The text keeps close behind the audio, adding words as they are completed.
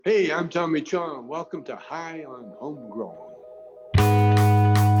Hey, I'm Tommy Chong. Welcome to High on Homegrown.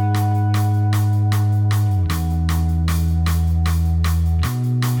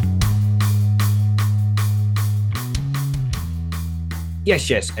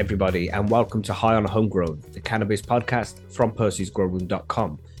 Yes, everybody, and welcome to High on Homegrown, the cannabis podcast from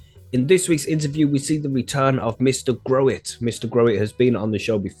percysgrowroom.com. In this week's interview, we see the return of Mr. Grow It. Mr. Grow It has been on the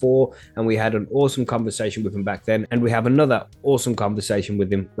show before, and we had an awesome conversation with him back then, and we have another awesome conversation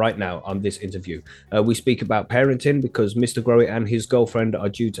with him right now on this interview. We speak about parenting because Mr. Grow It and his girlfriend are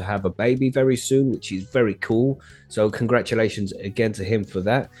due to have a baby very soon, which is very cool. So congratulations again to him for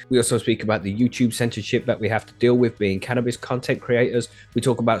that. We also speak about the YouTube censorship that we have to deal with being cannabis content creators. We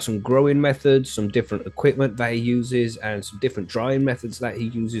talk about some growing methods, some different equipment that he uses, and some different drying methods that he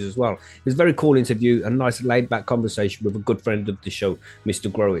uses as well. It was a very cool interview, a nice laid-back conversation with a good friend of the show, Mr.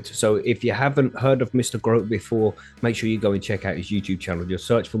 Grow It. So if you haven't heard of Mr. Grow It before, make sure you go and check out his YouTube channel. You'll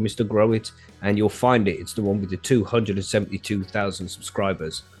search for Mr. Grow It, and you'll find it. It's the one with the 272,000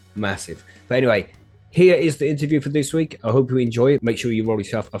 subscribers. Massive. But anyway, here is the interview for this week. I hope you enjoy it. Make sure you roll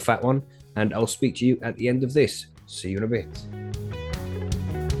yourself a fat one, and I'll speak to you at the end of this. See you in a bit.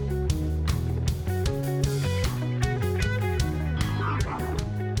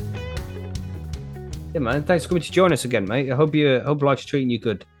 Yeah, man. Thanks for coming to join us again, mate. I hope life's treating you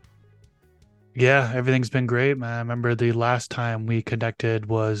good. Yeah, everything's been great, man. I remember the last time we connected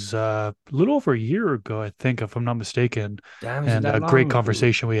was a little over a year ago, I think, if I'm not mistaken. Damn, is it And that a long? great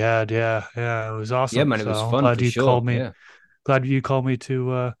conversation we had. Yeah, it was awesome. Yeah, man, it was So I'm fun glad for you sure. called me. Yeah. Glad you called me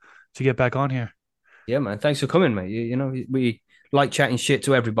to get back on here. Yeah, man. Thanks for coming, mate. You know, we like chatting shit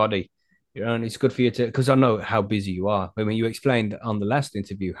to everybody, you know, and it's good for you to, because I know how busy you are. I mean, you explained on the last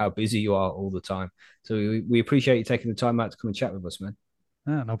interview how busy you are all the time. So we appreciate you taking the time out to come and chat with us, man.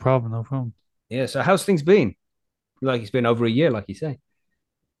 Yeah, no problem, no problem. Yeah. So how's things been? Like it's been over a year, like you say.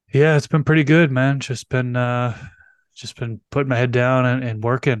 Yeah, it's been pretty good, man. Just been putting my head down and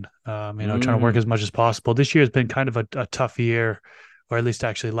working. Trying to work as much as possible. This year has been kind of a tough year, or at least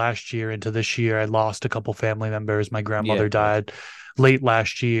actually last year into this year, I lost a couple family members. My grandmother Yeah. died late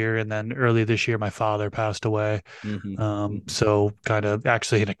last year, and then early this year, my father passed away. So kind of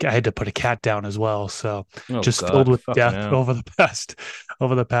actually, I had to put a cat down as well. So Oh just filled God, with fucking death hell. over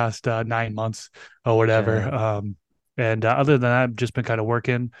the past 9 months or whatever. Damn. And other than that, I've just been kind of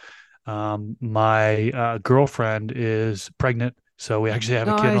working. My girlfriend is pregnant, so we actually have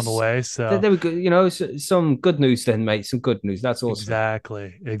a kid on the Nice. way. There So we go. You know, some good news then, mate. Some good news. That's awesome.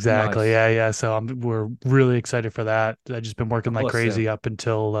 exactly, Nice. yeah. So we're really excited for that. I've just been working like crazy Awesome. up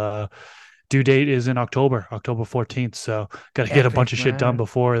until due date is in October 14th. So got to get a bunch Epic, of shit done man.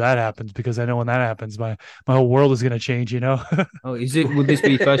 before that happens, because I know when that happens, my whole world is gonna change. Oh, would this be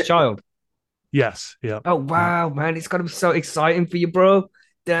your first child? Yes, yep, Oh yep. wow, man, it's gotta be so exciting for you, bro. It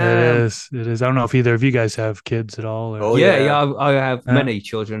Damn. is. It is. I don't know if either of you guys have kids at all, or Oh, Yeah, yeah. I have uh, many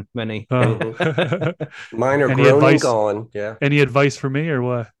children, many. hmm uh, Mine are any grown and advice? gone. Yeah. Any advice for me or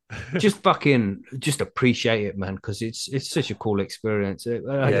what? Just appreciate it, man, because it's such a cool experience. You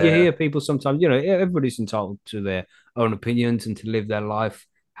Yeah. Yeah. hear people sometimes, you know, everybody's entitled to their own opinions and to live their life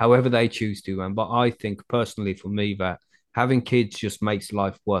however they choose to, man. But I think personally, for me, that having kids just makes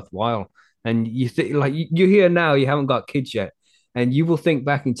life worthwhile. And you think, like, you hear now, you haven't got kids yet, and you will think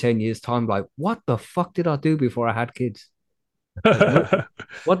back in 10 years' time, like, what the fuck did I do before I had kids? Like,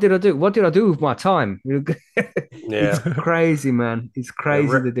 what did I do? What did I do with my time? It's Yeah. crazy, man. It's Yeah.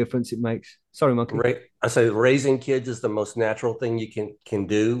 crazy the difference it makes. Sorry, monkey. I say raising kids is the most natural thing you can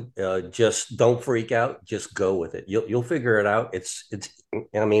do. Just don't freak out. Just go with it. You'll figure it out. It's.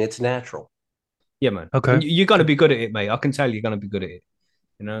 I mean, it's natural. Yeah, man. Okay. And you're gonna be good at it, mate. I can tell you're gonna be good at it.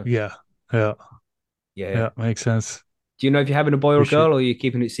 You know? Yeah. Yeah. Yeah. Yeah. Makes sense. Do you know if you're having a boy or a Appreciate girl, or you're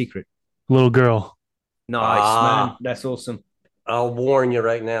keeping it secret? little girl. Nice, man. Ah, That's awesome. I'll warn you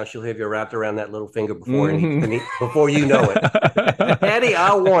right now. She'll have you wrapped around that little finger Mhm. before you know it. Daddy,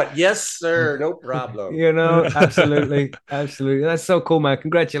 I want. Yes, sir. No problem. You know, absolutely, absolutely. That's so cool, man.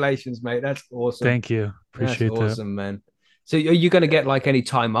 Congratulations, mate. That's awesome. Thank you. That's Appreciate that. awesome, man. So, are you gonna get like any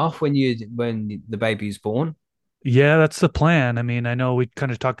time off when the baby's born? Yeah, that's the plan. I mean, I know we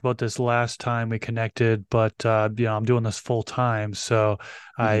kind of talked about this last time we connected, but I'm doing this full time, so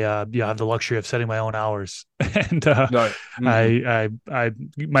Mhm. I have the luxury of setting my own hours. And Right. Hmm.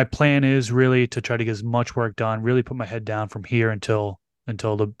 my plan is really to try to get as much work done, really put my head down from here until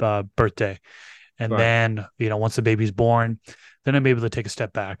the birthday. And Right. then, once the baby's born, then I'm able to take a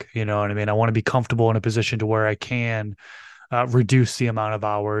step back. You know what I mean? I want to be comfortable in a position to where I can reduce the amount of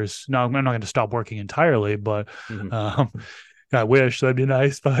hours. No, I'm not going to stop working entirely, but Hmm. um, I wish that'd be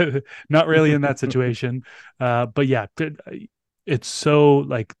nice, but not really in that situation. But yeah, it's so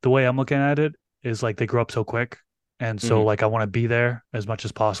like the way I'm looking at it is like they grow up so quick. And so Hmm. like I want to be there as much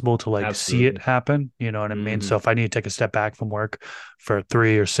as possible to like see it Absolutely. happen. You know what I mean? Hmm. So if I need to take a step back from work for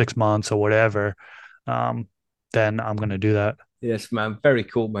 3 or 6 months or whatever, um, then I'm gonna do that. Yes, man. Very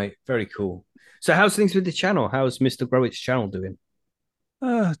cool, mate. Very cool. So, how's things with the channel? How's Mr. Growit's channel doing?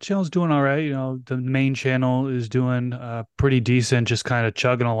 Channel's doing all right. You know, the main channel is doing pretty decent, just kind of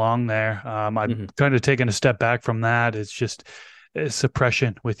chugging along there. I've Hmm. kind of taken a step back from that. It's just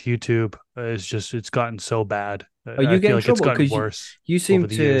suppression with YouTube is just it's gotten so bad. Are I you feel getting like it's trouble? gotten Because worse you over seem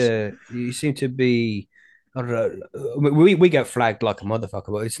the years. to be. I don't know. We get flagged like a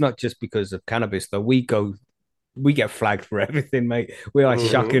motherfucker, but it's not just because of cannabis though. We get flagged for everything, mate. We are Hmm.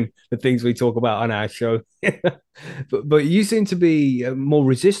 shocking the things we talk about on our show. But you seem to be more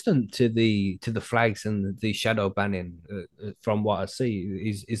resistant to the flags and the shadow banning, from what I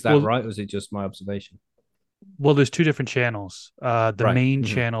see. Is that Well, right, or is it just my observation? Well, there's two different channels. The Right. main Hmm.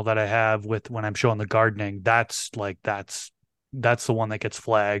 channel that I have with when I'm showing the gardening, that's the one that gets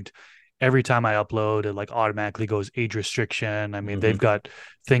flagged. Every time I upload, it like automatically goes age restriction. I mean, they've Hmm. got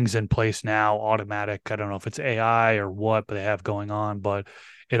things in place now, automatic. I don't know if it's AI or what, but they have going on, but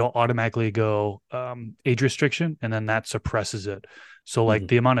it'll automatically go age restriction, and then that suppresses it. So like Hmm.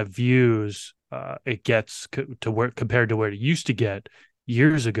 the amount of views it gets to where compared to where it used to get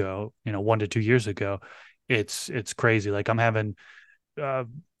years ago, 1 to 2 years ago, it's crazy. Like I'm having uh,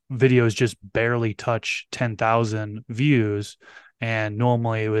 videos just barely touch 10,000 views, and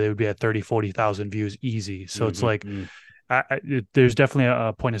normally they would be at 30, 40,000 views easy. So it's like Hmm. there's definitely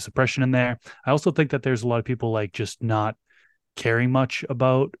a point of suppression in there. I also think that there's a lot of people like just not caring much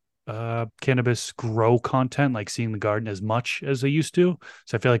about cannabis grow content, like seeing the garden as much as they used to.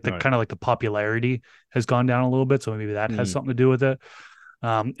 So I feel like the Right. kind of like the popularity has gone down a little bit. So maybe that has Mm. something to do with it.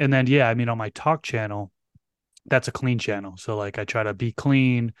 And then yeah, I mean on my talk channel, that's a clean channel. So like I try to be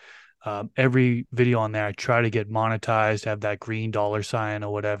clean. Every video on there, I try to get monetized, have that green dollar sign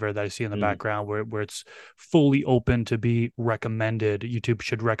or whatever that I see in the Mm. background where it's fully open to be recommended. YouTube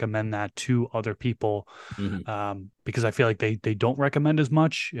should recommend that to other people, Hmm. because I feel like they don't recommend as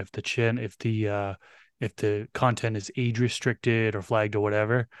much if the content is age restricted or flagged or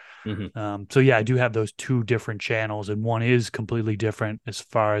whatever. Hmm. So yeah, I do have those two different channels, and one is completely different as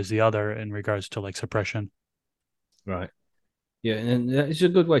far as the other in regards to like suppression. Right. Yeah, and it's a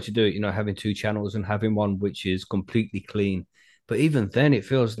good way to do it, having two channels and having one which is completely clean. But even then, it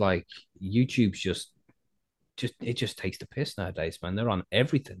feels like YouTube's just it just takes the piss nowadays, man. They're on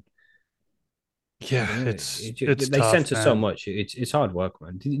everything. I Yeah, don't know. it's They tough, censor so man. much. It's hard work,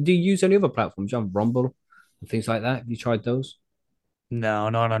 man. Do you use any other platforms? You have Rumble and things like that? Have you tried those? No,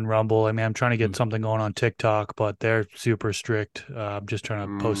 not on Rumble. I mean, I'm trying to get Mm. something going on TikTok, but they're super strict. I'm just trying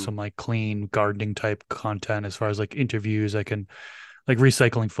to post Mm. some like clean gardening type content as far as like interviews. I can like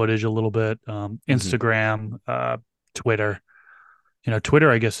recycling footage a little bit. Hmm. Instagram, Twitter. Twitter,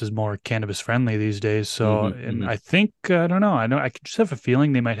 I guess, is more cannabis friendly these days. So, Hmm. and Hmm. I think, I don't know. I know I just have a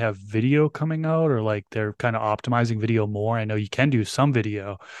feeling they might have video coming out, or like they're kind of optimizing video more. I know you can do some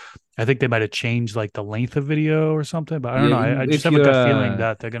video. I think they might have changed like the length of video or something, but I don't Yeah, know. I just if have a you're gut feeling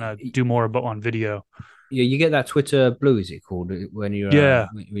that they're gonna do more about on video. yeah, you get that Twitter Blue, is it called, when you're Yeah.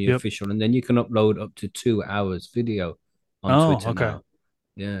 when you're Yep. official, and then you can upload up to 2 hours video on Oh, Twitter okay. now.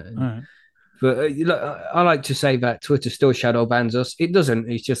 Yeah, All right. but I like to say that Twitter still shadow bans us. It doesn't.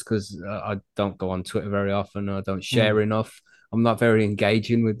 It's just because I don't go on Twitter very often. I don't Mm. share enough. I'm not very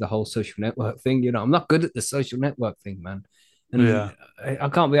engaging with the whole social network thing. I'm not good at the social network thing, man. And Yeah. I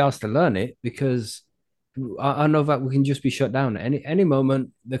can't be asked to learn it because I know that we can just be shut down at any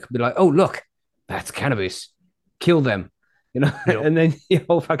moment. They could be like, "Oh, look, that's cannabis. Kill them," Yep. and then your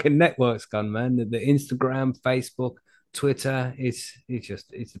whole fucking network's gone, man. The Instagram, Facebook, Twitter, it's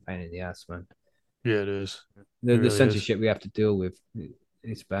a pain in the ass, man. Yeah, it is. It The really is. censorship we have to deal with,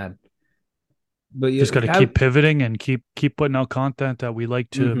 it's bad. But Just got you to have, keep pivoting and keep putting out content that we like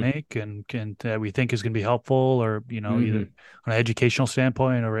to mm-hmm, make and that we think is going to be helpful, or either mm-hmm, on an educational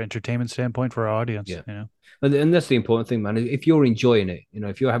standpoint or entertainment standpoint for our audience. yeah. And that's the important thing, man. If you're enjoying it,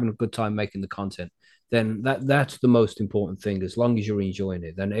 if you're having a good time making the content, then that's the most important thing. As long as you're enjoying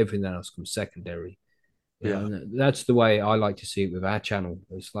it, then everything else comes secondary. Yeah. And that's the way I like to see it with our channel.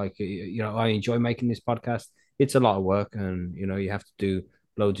 It's like, I enjoy making this podcast. It's a lot of work, and you have to do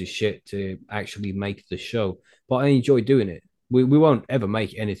loads of shit to actually make the show. But I enjoy doing it. We won't ever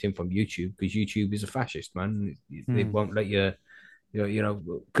make anything from YouTube because YouTube is a fascist, man. It Mm. won't let you,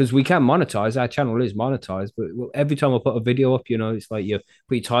 because we can monetize. Our channel is monetized, but every time I put a video up, it's like you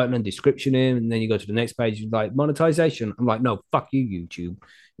put your title and description in, and then you go to the next page, like monetization. I'm like, no, fuck you, YouTube.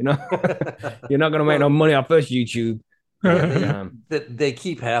 You know, you're not gonna make no Well, money off us, YouTube. Yeah, Damn. they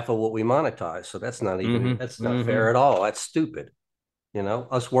keep half of what we monetize, so Mm-hmm. that's not Mm-hmm. fair at all. That's stupid.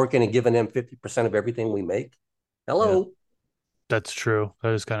 Us working and giving them 50% of everything we make. Yeah. Hello. That's true.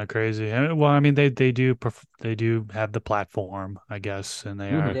 That is kind of crazy. And, well, I mean, they do have the platform, I guess, and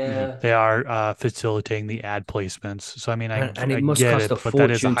Mm-hmm. Mm-hmm. Yeah. they are facilitating the ad placements. So I mean, And it I must get cost a it, but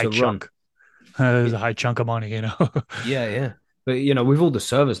that is a fortune high to run. chunk. That is a It, high chunk of money, you know. yeah, yeah. But with all the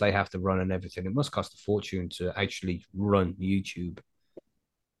servers they have to run and everything, it must cost a fortune to actually run YouTube. You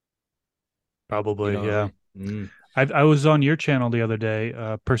Probably, know what I yeah. mean? Mm. I was on your channel the other day,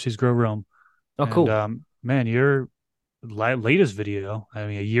 Percy's Grow Room, Oh, and cool. man, your latest video, I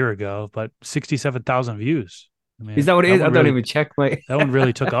mean, a year ago, but 67,000 views. I Is mean, that what it is? I don't even check, mate. that one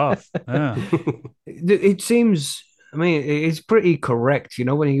really took off. Yeah, It seems, I mean, it's pretty correct.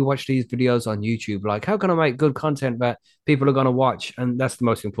 When you watch these videos on YouTube, like, how can I make good content that people are going to watch? And that's the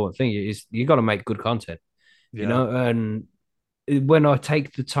most important thing is you got to make good content, yeah, and when I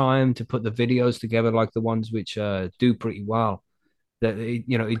take the time to put the videos together, like the ones which do pretty well, that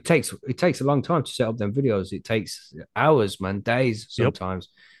it takes a long time to set up them videos. It takes hours, man, days yep, sometimes.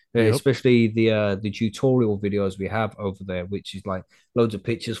 yep. Especially the tutorial videos we have over there, which is like loads of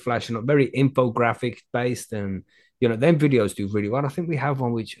pictures flashing up, very infographic based, and them videos do really well. I think we have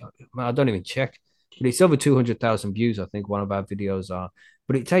one which man, I don't even check, but it's over 200,000 views. I think one of our videos are,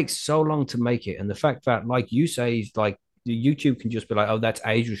 but it takes so long to make it, and the fact that, like you say, is like YouTube can just be like, oh, that's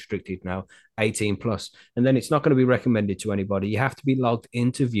age restricted now, 18 plus, and then it's not going to be recommended to anybody. You have to be logged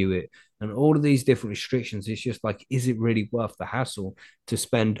in to view it, and all of these different restrictions. It's just like, is it really worth the hassle to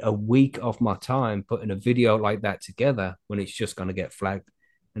spend a week of my time putting a video like that together when it's just going to get flagged?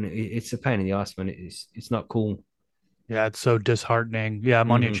 And it's a pain in the ass, man. It's not cool. Yeah, it's so disheartening. Yeah,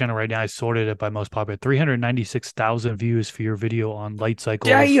 I'm on your Mm-hmm. channel right now. I sorted it by most popular. 396,000 views for your video on light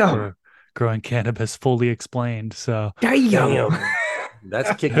cycles Damn, for growing cannabis fully explained. So, damn. Damn.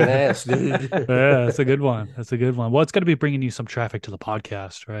 That's kicking yeah, ass, dude. that's a good one. That's a good one. Well, it's going to be bringing you some traffic to the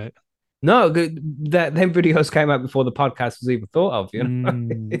podcast, right? No, that them videos came out before the podcast was even thought of.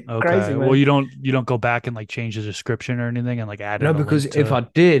 It's crazy, Okay. Well, man. you don't go back and like change the description or anything and like add No, in a because link if I to.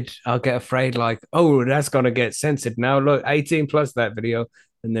 did, I'll get afraid like, oh, that's gonna get censored now. Look, 18 plus that video,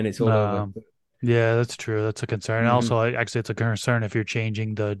 and then it's all over. Um, yeah, that's true. That's a concern. And Mm-hmm. also, actually, it's a concern if you're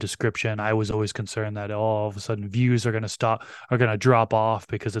changing the description. I was always concerned that all of a sudden views are going to are going to drop off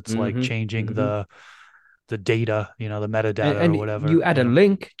because it's like Mm-hmm. changing Mm-hmm. the data, the And, metadata or and whatever. you add a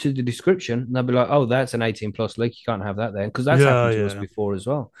link to the description, and they'll be like, oh, that's an 18 plus link. You can't have that then. Because that's Yeah, happened to us yeah, before as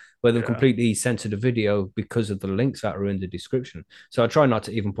well, where they've yeah, completely censored a video because of the links that are in the description. So I try not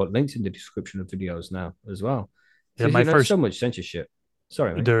to even put links in the description of videos now as well. yeah. So, so much censorship.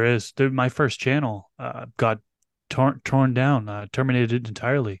 Sorry, mate. My first channel got torn down, terminated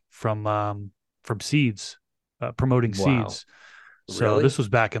entirely from seeds, promoting Wow. seeds. So Really? this was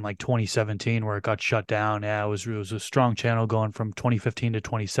back in like 2017 where it got shut down. Yeah, it was a strong channel going from 2015 to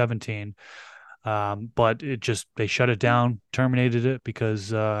 2017. But they shut it down, terminated it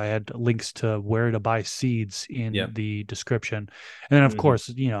because I had links to where to buy seeds Yeah. in the description. And then, of Mm-hmm.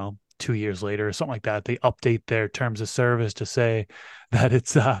 course, 2 years later or something like that, they update their terms of service to say that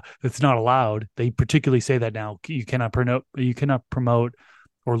it's not allowed. They particularly say that now you cannot promote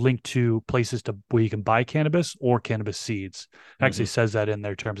or link to places to where you can buy cannabis or cannabis seeds. It actually Mm-hmm. says that in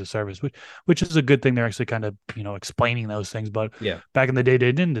their terms of service, which is a good thing. They're actually kind of explaining those things. But Yeah. back in the day,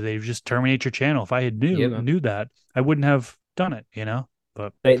 they didn't. They just terminate your channel. If I had Yeah, man. knew that, I wouldn't have done it.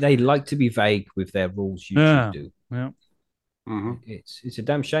 But They like to be vague with their rules. YouTube yeah, do. yeah, Hmm. It's a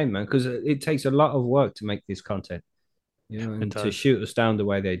damn shame, man, because it takes a lot of work to make this content, it and to does. shoot us down the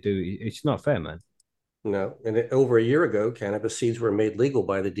way they do. It's not fair, man. No. Over a year ago, cannabis seeds were made legal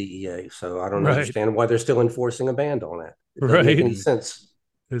by the DEA. So I don't Right, understand why they're still enforcing a ban on that. It doesn't make right. any Mm, sense.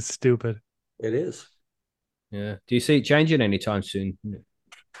 It's stupid. It is. yeah. Do you see it changing anytime soon?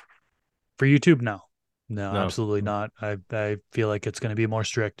 For YouTube, no. No, No. absolutely not. I feel like it's going to be more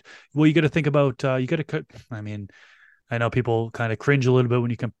strict. Well, you got to think about you got to. I mean, I know people kind of cringe a little bit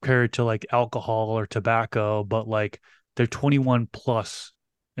when you compare it to like alcohol or tobacco, but like they're 21 plus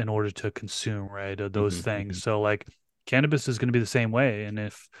in order to consume, right? Those Mm-hmm, mm-hmm, things. So like cannabis is going to be the same way. And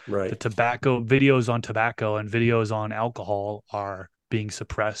if the Right. tobacco videos on tobacco and videos on alcohol are being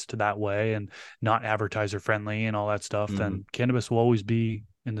suppressed that way and not advertiser friendly and all that stuff, mm-hmm. then cannabis will always be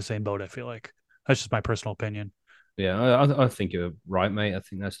in the same boat, I feel like. That's just my personal opinion. Yeah, I think you're right, mate. I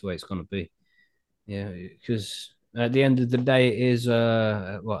think that's the way it's going to be. Yeah, because at the end of the day, it is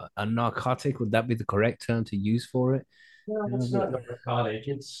what, a narcotic. Would that be the correct term to use for it? No, You know, it's but not narcotic.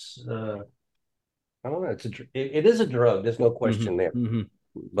 I don't know. It is a drug. There's no mm-hmm, question there. mm-hmm.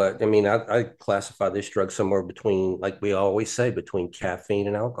 But I mean, I classify this drug somewhere between, like we always say, between caffeine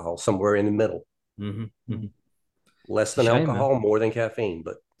and alcohol, somewhere in the middle. Hmm. Hmm. Less It's a than shame, man. alcohol, more than caffeine,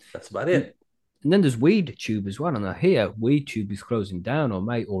 but that's about And, it. and then there's Weed Tube as well. And I hear Weed Tube is closing down or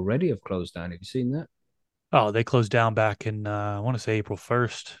may already have closed down. Have you seen that? Oh, they closed down back in I want to say April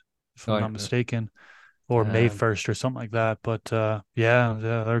 1st, if I'm Oh, not yeah. mistaken, or May Damn. 1st or something like that. But yeah,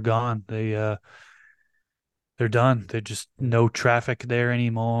 they're gone. They're done. They're just no traffic there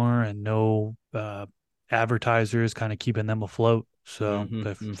anymore and no advertisers kind of keeping them afloat. So Hmm.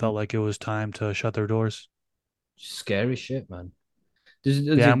 they Hmm. felt like it was time to shut their doors. Scary shit, man. Does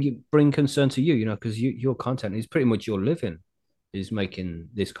Yeah, it bring concern to you? You know, because your content is pretty much your living is making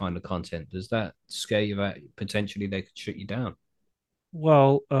this kind of content. Does that scare you that potentially they could shut you down?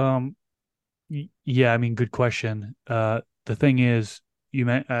 well, yeah, I mean, good question. The thing is,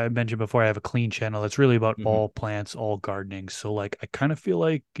 I mentioned before, I have a clean channel. It's really about Hmm. all plants, all gardening. So, like, I kind of feel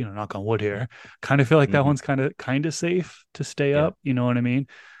like, knock on wood here, kind of feel like that Hmm. one's kind of safe to stay Yeah. up. You know what I mean?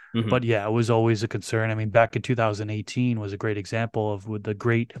 Hmm. But yeah, it was always a concern. I mean, back in 2018 was a great example of with the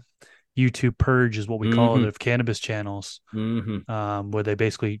great YouTube purge, is what we call it, Hmm. of cannabis channels, Hmm. where they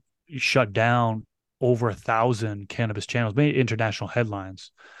basically shut down over 1,000 cannabis channels, made international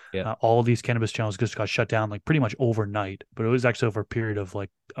headlines. Yeah. All these cannabis channels just got shut down like pretty much overnight, but it was actually over a period of like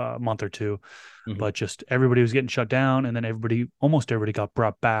a month or two. Hmm. But just everybody was getting shut down, and then almost everybody got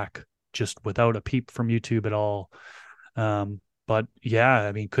brought back just without a peep from YouTube at all. But yeah,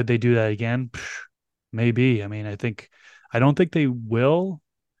 I mean, could they do that again? Maybe. I mean, I don't think they will,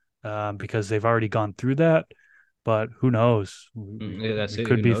 because they've already gone through that. But who knows? Yeah, that's We it.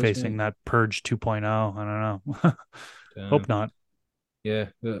 could Who be knows, facing mate? that purge 2.0. I don't know. Hope Damn. not. Yeah.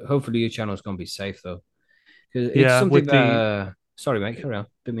 Hopefully your channel's gonna be safe though, because it's Yeah, something with that. the Sorry, mate. Carry on.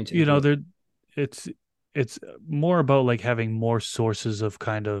 Didn't mean to you know interrupt. there it's it's more about like having more sources of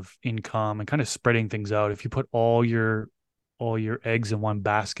kind of income and kind of spreading things out. If you put all your eggs in one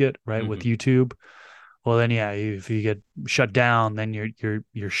basket, right, with Hmm. YouTube, well then yeah, if you get shut down, then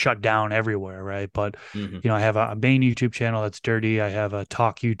you're shut down everywhere, right? But Hmm. I have a main YouTube channel that's dirty. I have a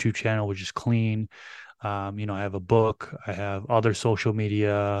talk YouTube channel which is clean. I have a book, I have other social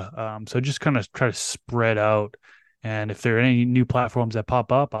media. So just kind of try to spread out. And if there are any new platforms that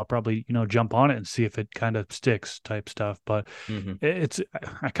pop up, I'll probably, jump on it and see if it kind of sticks type stuff. But Hmm.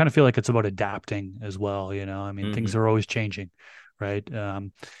 I kind of feel like it's about adapting as well. I mean, things Hmm. are always changing, right?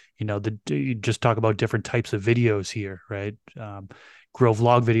 You just talk about different types of videos here, right? Grow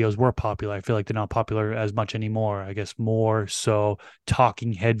vlog videos were popular. I feel like they're not popular as much anymore. I guess more so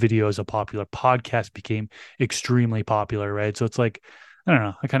talking head videos are popular. Podcasts became extremely popular, right? So it's like, I don't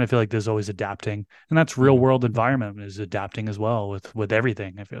know. I kind of feel like there's always adapting, and that's real Hmm. world environment is adapting as well with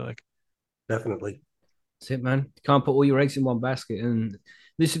everything. I feel like. Definitely. That's it, man. You can't put all your eggs in one basket. And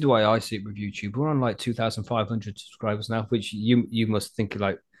this is the way I see it with YouTube. We're on like 2,500 subscribers now, which you must think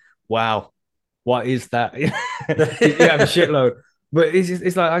like, wow, what is that? You have a shitload. But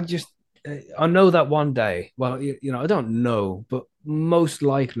it's like, I know that one day, well, I don't know, but most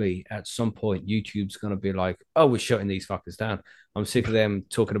likely at some point, YouTube's going to be like, oh, we're shutting these fuckers down. I'm sick of them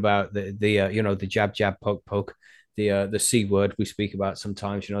talking about the jab, jab, poke, poke the C word we speak about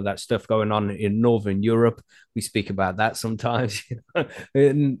sometimes, that stuff going on in Northern Europe. We speak about that sometimes,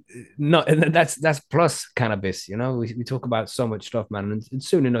 and not and that's plus cannabis, we talk about so much stuff, man. And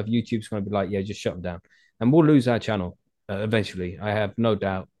soon enough, YouTube's going to be like, yeah, just shut them down, and we'll lose our channel eventually. I have no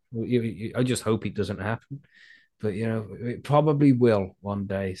doubt. I just hope it doesn't happen, but it probably will one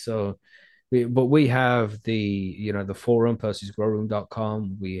day. So but we have the forum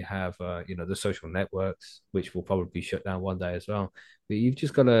percysgrowroom.com. We have the social networks, which will probably be shut down one day as well. But you've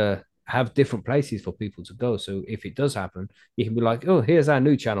just got to have different places for people to go. So if it does happen, you can be like, oh, here's our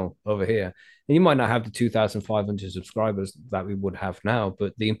new channel over here. And you might not have the 2,500 subscribers that we would have now,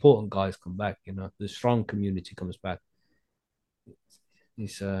 but the important guys come back, the strong community comes back.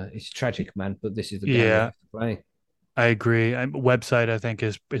 It's tragic, man, but this is the game we Yeah, have to play. I agree. Website, I think,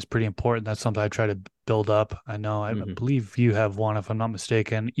 is pretty important. That's something I try to build up. I know, I Hmm. believe you have one, if I'm not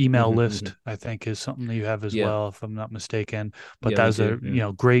mistaken. Email Hmm. Hmm. list, I think, is something that you have as Yeah, well, if I'm not mistaken. But yeah, we that's a do.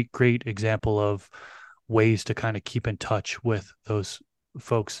 Yeah. great example of ways to kind of keep in touch with those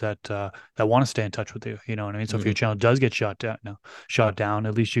folks that want to stay in touch with you. You know what I mean? So if your Hmm. channel does get shut down,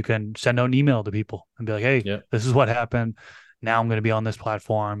 at least you can send out an email to people and be like, hey, Yeah. this is what happened. Now I'm going to be on this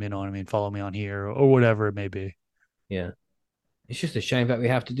platform. You know what I mean? Follow me on here or whatever it may be. Yeah. It's just a shame that we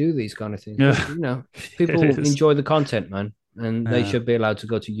have to do these kind of things. But Yeah, it people is. enjoy the content, man. And they Yeah. should be allowed to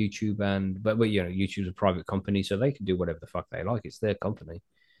go to YouTube YouTube's a private company, so they can do whatever the fuck they like. It's their company.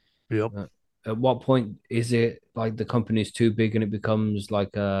 Yep. at what point is it like the company's too big and it becomes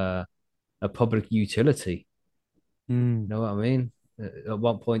like a public utility? Mm. You know what I mean? At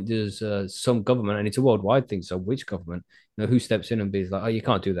what point does some government, and it's a worldwide thing, so which government, who steps in and be like, oh, you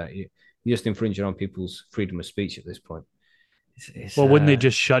can't do that. You're just infringing on people's freedom of speech at this point. It's Well, wouldn't they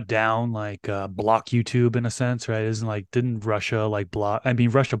just shut down like block YouTube in a sense, right? Isn't like didn't Russia like block? I mean,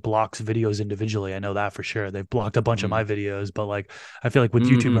 Russia blocks videos individually. I know that for sure. They've blocked a bunch of my mm, videos, but like I feel like with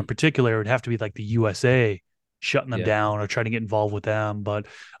YouTube in hmm particular, it would have to be like the USA shutting them yeah. down or trying to get involved with them. But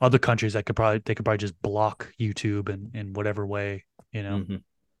other countries that could probably just block YouTube in whatever way, you know. hmm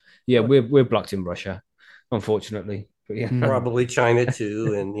Yeah, we're blocked in Russia, unfortunately. But yeah, Mm. Probably China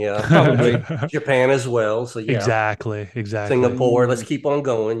too, and yeah, probably Japan as well. So yeah, Exactly, exactly. Singapore. Let's mm, keep on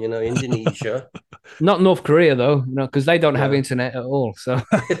going. Indonesia. not North Korea though, because they don't have Yeah. internet at all. So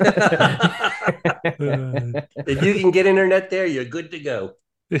Uh, If you can get internet there, you're good to go.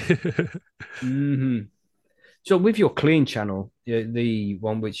 hmm So with your clean channel, the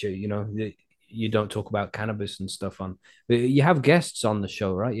one which you don't talk about cannabis and stuff on, you have guests on the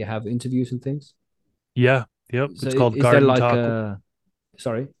show, right? You have interviews and things. yeah, yep. So It's called is there Garden like Talk. a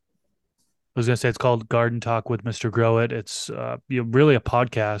sorry? I was gonna say it's called Garden Talk with Mr. Grow It. It's really a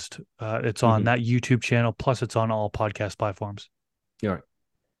podcast. It's on Mm-hmm. that YouTube channel, plus it's on all podcast platforms. You're right.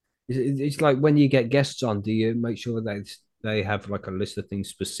 It's like when you get guests on, do you make sure that they have like a list of things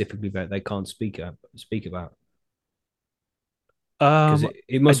specifically that they can't speak about? Because Um,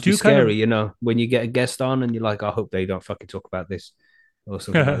 it I must be do kind scary, of when you get a guest on and you're like, I hope they don't fucking talk about this or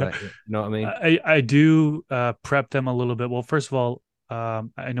something like that. You know what I mean? I do prep them a little bit. Well, first of all,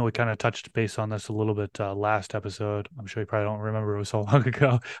 I know we kind of touched base on this a little bit last episode. I'm sure you probably don't remember, it was so long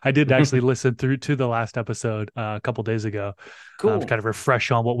ago. I did actually listen through to the last episode a couple days ago to Cool. kind of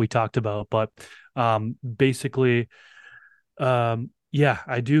refresh on what we talked about. But basically, yeah,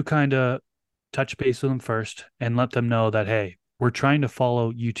 I do kind of touch base with them first and let them know that, hey, we're trying to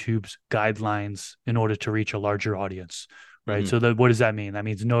follow YouTube's guidelines in order to reach a larger audience, right? hmm So that what does that mean? That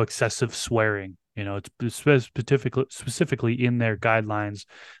means no excessive swearing. It's specifically in their guidelines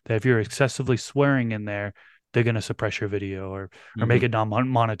that if you're excessively swearing in there, they're going to suppress your video or make hmm it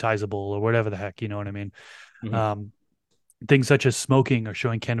non-monetizable or whatever the heck, you know what I mean? hmm Um, Things such as smoking or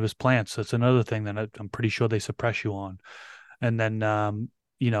showing cannabis plants. That's another thing that I'm pretty sure they suppress you on. And then,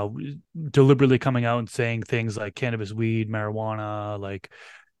 you know, deliberately coming out and saying things like cannabis, weed, marijuana, like,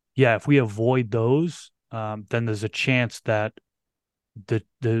 yeah, if we avoid those, then there's a chance that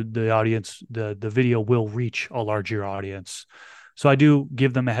the audience, the video will reach a larger audience. So I do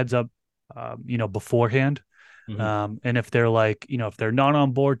give them a heads up, beforehand. hmm And if they're like, if they're not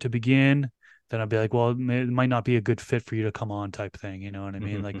on board to begin, then I'll be like, well, it might not be a good fit for you to come on type thing. You know what I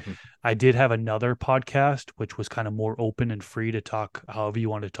mean? Like hmm I did have another podcast, which was kind of more open and free to talk however you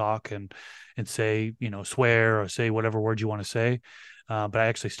want to talk and say, swear or say whatever word you want to say. But I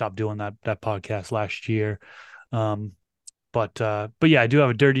actually stopped doing that podcast last year. Um, but yeah, I do have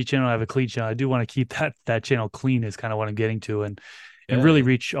a dirty channel. I have a clean channel. I do want to keep that channel clean is kind of what I'm getting to and Yeah, really yeah.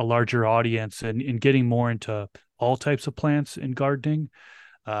 reach a larger audience and getting more into all types of plants in gardening.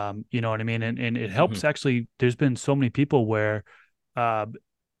 You know what I mean? And it hmm helps actually. There's been so many people where uh,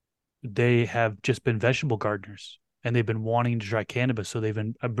 they have just been vegetable gardeners and they've been wanting to try cannabis. So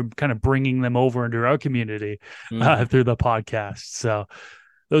I've been kind of bringing them over into our community hmm through the podcast. So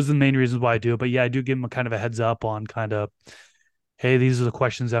those are the main reasons why I do it. But yeah, I do give them a kind of a heads up on kind of, hey, these are the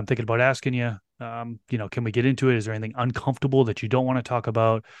questions I'm thinking about asking you. Can we get into it? Is there anything uncomfortable that you don't want to talk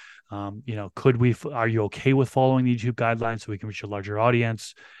about? Are you okay with following the YouTube guidelines so we can reach a larger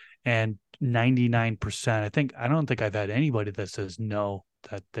audience? And 99%, I don't think I've had anybody that says no,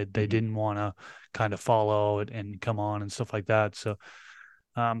 that they hmm didn't want to kind of follow it and come on and stuff like that. So,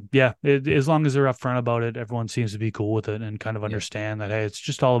 yeah, as long as they're upfront about it, everyone seems to be cool with it and kind of Yeah. understand that, hey, it's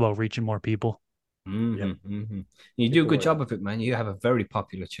just all about reaching more people. Yep. You do a People good are job of it, man. You have a very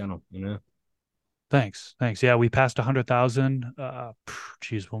popular channel. Thanks. Thanks. Yeah, we passed 100,000.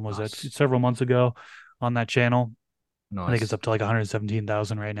 Geez, when was that? Nice. Several months ago on that channel. I think it's Nice. up to like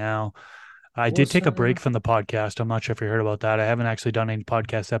 117,000 right now. I did What's take a break from the podcast. I'm not sure if you heard about that. I haven't actually done any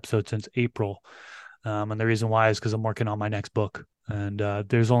podcast episodes since April. And the reason why is because I'm working on my next book. And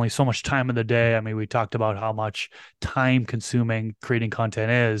there's only so much time in the day. I mean, we talked about how much time consuming creating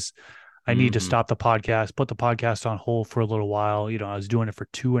content is. I need to hmm stop the podcast, put the podcast on hold for a little while. I was doing it for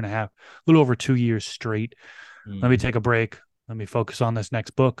a little over 2 years straight. Let me hmm take a break. Let me focus on this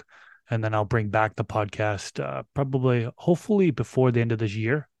next book. And then I'll bring back the podcast hopefully before the end of this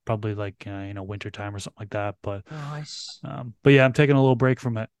year, probably like, winter time or something like that. Nice. But yeah, I'm taking a little break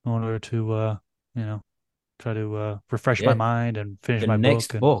from it in order to, you know, try to refresh my Yeah. mind and finish The my book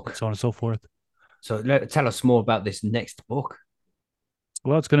next and book. so on and so forth. So tell us more about this next book.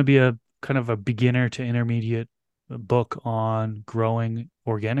 Well, it's going to be a kind of a beginner to intermediate book on growing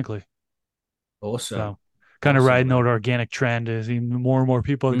organically. Awesome. So kind of Awesome, riding the man. organic trend is even more and more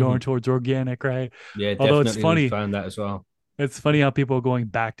people are going Hmm. towards organic, right? Yeah, Although definitely. We found that as well. it's funny how people are going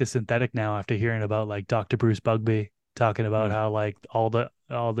back to synthetic now after hearing about like Dr. Bruce Bugby talking about Mm, how like all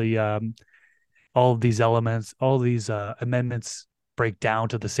of these elements, all these amendments break down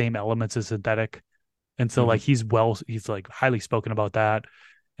to the same elements as synthetic. And so like hmm. he's like highly spoken about that.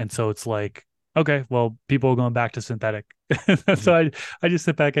 And so it's like, okay, well, people are going back to synthetic. Hmm. So I just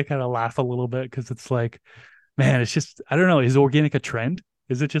sit back and kind of laugh a little bit because it's like, man, it's just I don't know, is organic a trend?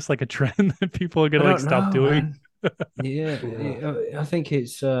 Is it just like a trend that people are I gonna like don't stop know, doing? man. Yeah, Yeah. I think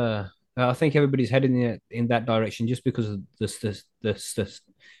it's I think everybody's heading in that direction just because of this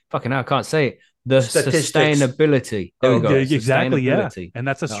fucking hell, I can't say it. The Statistics. sustainability. There we Yeah, go. Okay. exactly, yeah. Sustainability And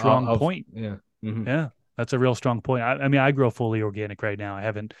that's a strong of point. yeah. Hmm. Yeah, that's a real strong point. I mean, I grow fully organic right now. I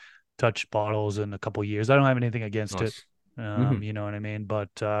haven't touched bottles in a couple years. I don't have anything against it. Nice. Hmm. You know what I mean? But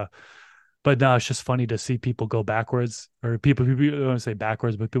no, it's just funny to see people go backwards, or people I don't want to say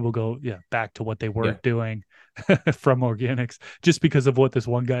backwards, but people go, yeah, back to what they were Yeah. doing from organics just because of what this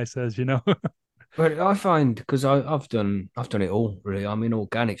one guy says, you know? But I find because I've done it all really. I'm in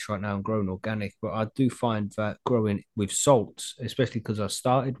organics right now. I'm growing organic, but I do find that growing with salts, especially because I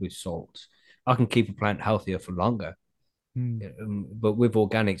started with salts, I can keep a plant healthier for longer. Hmm. Yeah, but with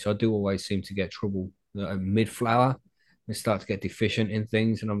organics, I do always seem to get trouble mid flower. I start to get deficient in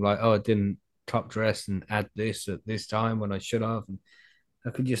things, and I'm like, oh, I didn't top dress and add this at this time when I should have. And I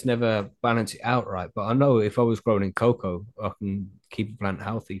could just never balance it out right. But I know if I was growing in cocoa, I can keep a plant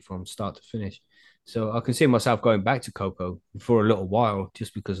healthy from start to finish. So I can see myself going back to cocoa for a little while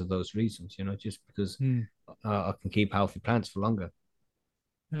just because of those reasons, just because Hmm. I can keep healthy plants for longer.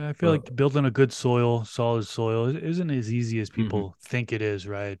 Yeah, I feel But like building a good soil, solid soil, isn't as easy as mm-hmm, people think it is,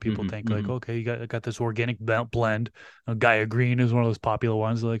 right? People mm-hmm, think like, mm-hmm, okay, got this organic blend. Gaia Green is one of those popular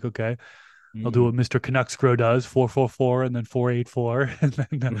ones. Like, okay, I'll do mm-hmm. what Mr. Canucks Grow does, 444 and then 484,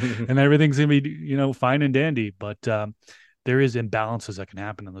 and everything's gonna be, fine and dandy. But there is imbalances that can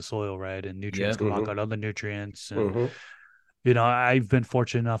happen in the soil, right? And nutrients Yeah. can lock Mm-hmm. out other nutrients. And Mm-hmm. I've been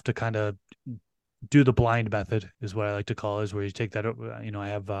fortunate enough to kind of do the blind method is what I like to call it, is where you take that, I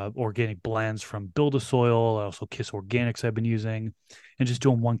have organic blends from Build a Soil. I also Kiss Organics I've been using, and just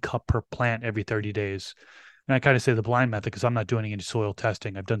doing 1 cup per plant every 30 days. And I kind of say the blind method because I'm not doing any soil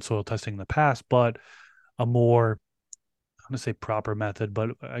testing. I've done soil testing in the past, but a more, I'm going to say proper method,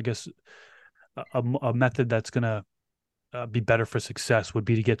 but I guess a method that's going to be better for success would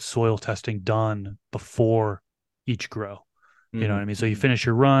be to get soil testing done before each grow. You know what I Mm-hmm, mean? So you mm-hmm. finish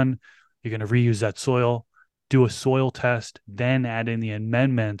your run, you're going to reuse that soil, do a soil test, then add in the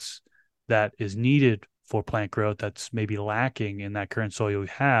amendments that is needed for plant growth that's maybe lacking in that current soil you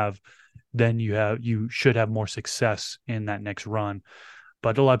have. Then you should have more success in that next run.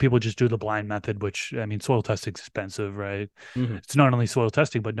 But a lot of people just do the blind method, which, I mean, soil testing is expensive, right? Mm-hmm. It's not only soil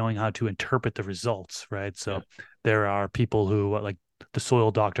testing, but knowing how to interpret the results, right? Yeah. So there are people who, like the soil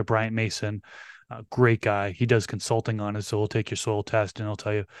doctor, Bryant Mason, great guy. He does consulting on it. So he'll take your soil test and he'll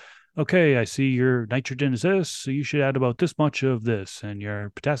tell you, okay, I see your nitrogen is this, so you should add about this much of this, and your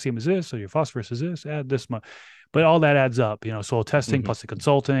potassium is this, so your phosphorus is this, add this much. But all that adds up, soil testing Mm-hmm. plus the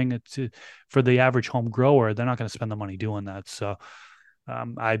consulting. It's for the average home grower, they're not going to spend the money doing that. So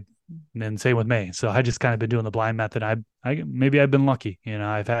I and same with me. So I just kind of been doing the blind method. I maybe I've been lucky.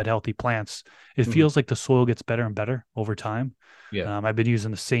 I've had healthy plants. It Mm-hmm. feels like the soil gets better and better over time. Yeah. I've been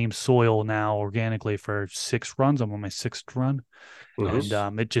using the same soil now organically for 6 runs. I'm on my sixth run, and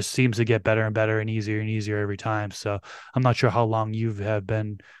Nice. it just seems to get better and easier every time. So I'm not sure how long you have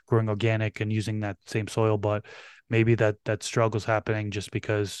been growing organic and using that same soil, but maybe that struggle's happening just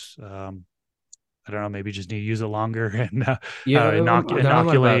because I don't know, maybe just need to use it longer and Yeah, I'm at about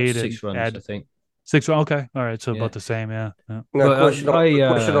inoculate and 6 runs, I add think. 6. Okay. All right. So Yeah. about the same. Yeah. Yeah. Now, But question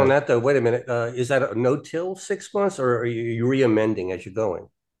on that though. Wait a minute. Is that a no-till 6 months, or are you re-amending as you're going?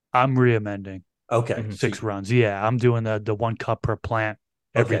 I'm re-amending Okay. mhm. So, 6 runs. Yeah. I'm doing the 1 cup per plant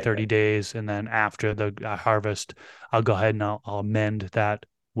every okay. 30 days. And then after the harvest, I'll go ahead and I'll amend that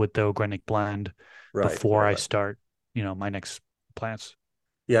with the organic blend Right. before Right. I Right. start, my next plants.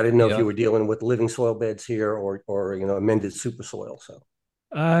 Yeah. I didn't know if you Yeah. were dealing with living soil beds here, or amended super soil. So,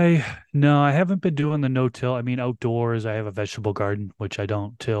 I no, I haven't been doing the no-till. I mean, outdoors, I have a vegetable garden, which I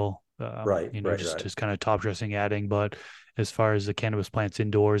don't till. right. Right. Just Right. just kind of top dressing, adding. But as far as the cannabis plants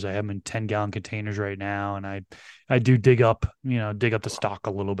indoors, I have them in 10-gallon containers right now, and I do dig up the stock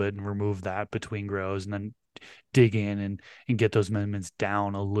a little bit and remove that between grows, and then dig in and get those amendments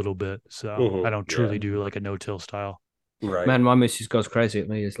down a little bit. So I don't Yeah. truly do like a no-till style. Right. Man, my missus goes crazy at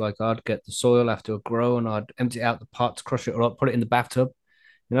me. It's like I'd get the soil after it grow and I'd empty it out the pots, crush it up, put it in the bathtub,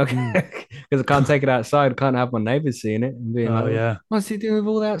 Mm. because I can't take it outside. I can't have my neighbors seeing it and being Oh like, yeah. "What's he doing with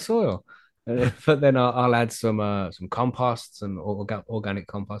all that soil?" But then I'll add some composts and organic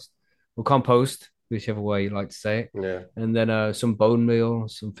compost or compost, whichever way you like to say it. Yeah. And then some bone meal,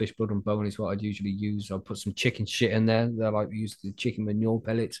 some fish blood and bone is what I'd usually use. I'll put some chicken shit in there. I like to use the chicken manure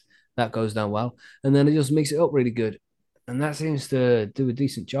pellets. That goes down well. And then I just mix it up really good. And that seems to do a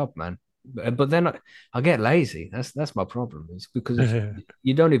decent job, man. But then I get lazy. That's my problem. It's because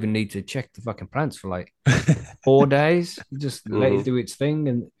you don't even need to check the fucking plants for like 4 days. You just let it Hmm. do its thing,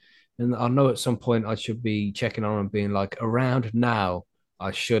 and I know at some point I should be checking on and being like, around now I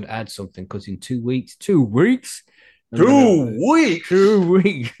should add something because in 2 weeks, 2 weeks, I'm gonna 2 weeks. 2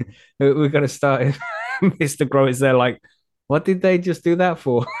 weeks we're gonna start. Mr. Grow is there like, what did they just do that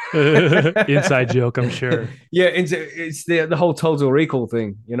for? Inside joke, I'm sure. Yeah, it's the whole Total Recall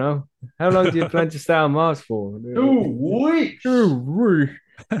thing, you know? How long do you plan to stay on Mars for? 2 weeks. 2 weeks.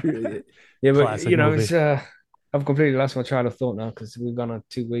 Yeah, but Classic it's movie. I've completely lost my train of thought now because we've gone on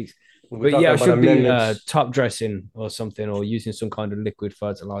 2 weeks. We're But yeah, talking I about should be amendments. top dressing or something or using some kind of liquid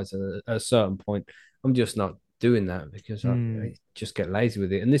fertilizer at a certain point. I'm just not doing that because I Mm, just get lazy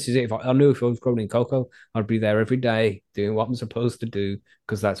with it. And this is it. If I knew if I was growing in cocoa, I'd be there every day doing what I'm supposed to do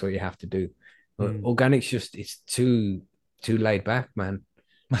because that's what you have to do. But mm. organics just it's too laid back, man.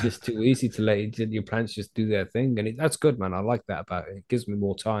 It's just too easy to let your plants just do their thing, and that's good, man. I like that about it. It gives me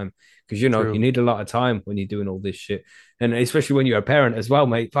more time because you True. need a lot of time when you're doing all this shit, and especially when you're a parent as well,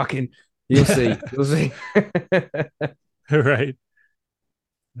 mate. Fucking, you'll see, you'll see. Right.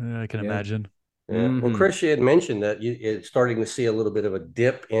 I can Yeah. imagine. Yeah. Well, Mm-hmm. Chris, you had mentioned that it's starting to see a little bit of a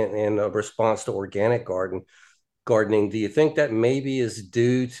dip in a response to organic gardening. Do you think that maybe is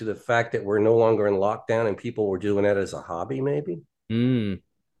due to the fact that we're no longer in lockdown and people were doing that as a hobby, maybe? Mm.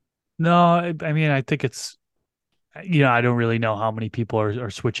 No, I mean, I think it's, I don't really know how many people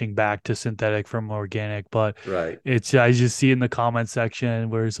are switching back to synthetic from organic, but Right. I just see in the comment section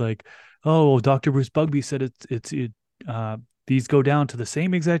where it's like, oh, Dr. Bruce Bugby said uh, these go down to the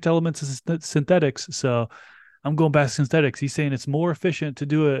same exact elements as synthetics. So I'm going back to synthetics. He's saying it's more efficient to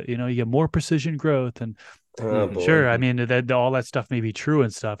do it. You get more precision growth, and Oh Mm-hmm. sure, boy. I mean that all that stuff may be true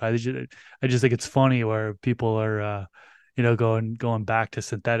and stuff. I just think it's funny where people are going back to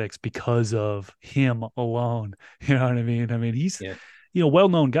synthetics because of him alone. You know what I mean? I mean he's Yeah.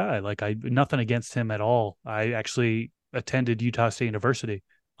 well-known guy. Like I nothing against him at all. I actually attended Utah State University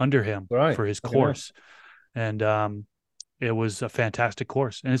under him Right. for his Fucking hell. course, and it was a fantastic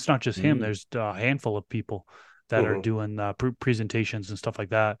course. And it's not just him. Mm. There's a handful of people that are Hmm. doing presentations and stuff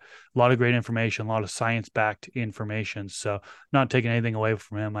like that. A lot of great information, a lot of science-backed information. So not taking anything away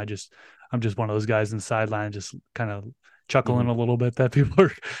from him. I'm just one of those guys in the sideline, just kind of chuckling Mm-hmm. a little bit that people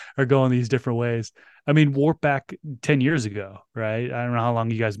are going these different ways. I mean, warp back 10 years ago, right? I don't know how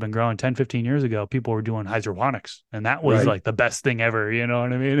long you guys have been growing. 10, 15 years ago, people were doing hydroponics, and that was Right. like the best thing ever. You know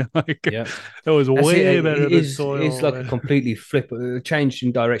what I mean? Like Yeah. it was That's it. way better It than is like a soil. completely change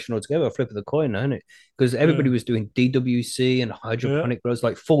in direction altogether, a flip of the coin, isn't it? Because everybody Yeah. was doing DWC and Yeah. hydroponic grows,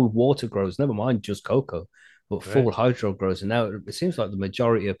 like full water grows, never mind just cocoa, but full Right. hydro grows. And now it seems like the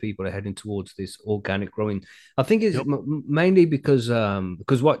majority of people are heading towards this organic growing. I think it's Yep. mainly because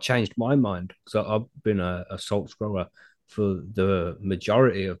what changed my mind, because I've been a salts grower for the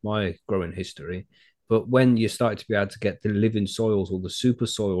majority of my growing history. But when you started to be able to get the living soils or the super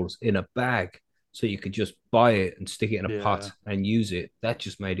soils in a bag, so you could just buy it and stick it in a pot Yeah. and use it, that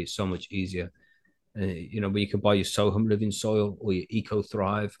just made it so much easier. Where you can buy your Soham living soil or your Eco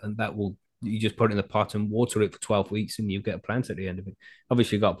Thrive, and that will you just put it in the pot and water it for 12 weeks, and you get a plant at the end of it.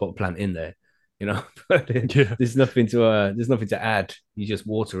 Obviously, you got to put a plant in there, but Yeah. there's nothing to add. You just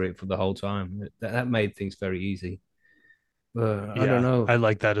water it for the whole time. That made things very easy. I don't Yeah. know. I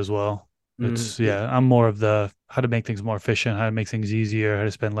like that as well. Mm, It's yeah, I'm more of the how to make things more efficient, how to make things easier, how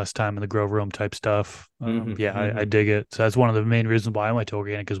to spend less time in the grow room type stuff. Yeah, I mhm. dig it. So that's one of the main reasons why I went to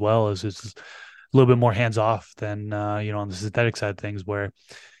organic as well, is it's a little bit more hands off than on the synthetic side of things where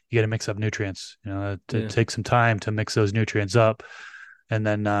you got to mix up nutrients. It Yeah. takes some time to mix those nutrients up. And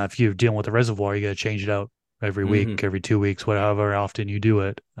then if you're dealing with a reservoir, you got to change it out every week, Hmm. every 2 weeks, whatever often you do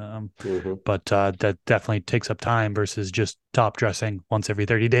it. Hmm. But that definitely takes up time versus just top dressing once every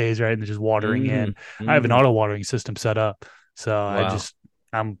 30 days, right? And just watering Hmm. in. I have an Hmm. auto watering system set up. So Wow.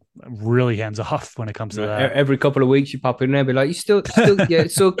 I'm really hands off when it comes to Right. that. Every couple of weeks, you pop in there, and be like, "You still, yeah,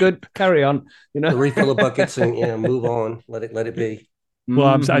 it's so good. Carry on." You know. Refill the buckets and move on. Let it be. Well,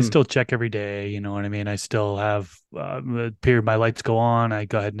 I Hmm. still check every day. You know what I mean? I still have a period my lights go on. I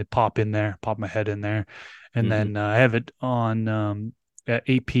go ahead and pop in there, pop my head in there, and Hmm. then I have it on at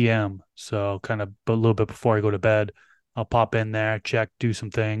 8 p.m. So kind of a little bit before I go to bed, I'll pop in there, check, do some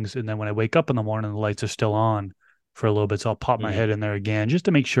things, and then when I wake up in the morning, the lights are still on for a little bit. So I'll pop my Mm. head in there again just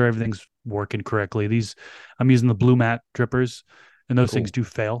to make sure everything's working correctly. I'm using the blue mat drippers, and those things Cool. do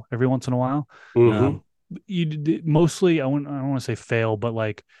fail every once in a while. Mm-hmm. Um, mostly I don't want to say fail, but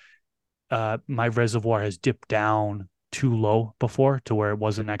like my reservoir has dipped down too low before to where it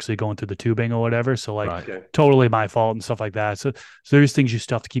wasn't actually going through the tubing or whatever. So like Right. Okay. totally my fault and stuff like that. So there's things you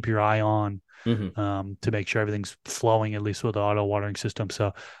still have to keep your eye on Hmm. to make sure everything's flowing, at least with the auto watering system.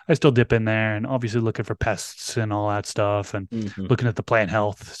 So I still dip in there and obviously looking for pests and all that stuff and Hmm. looking at the plant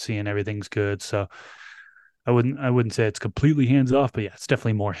health, seeing everything's good. So I wouldn't say it's completely hands off, but yeah, it's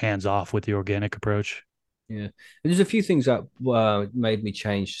definitely more hands off with the organic approach. Yeah. There's a few things that made me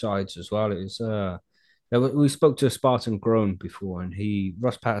change sides as well. It was we spoke to Spartan Grown before, and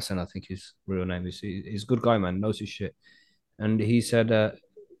Ross Patterson, I think his real name is. He's a good guy, man, knows his shit. And he said,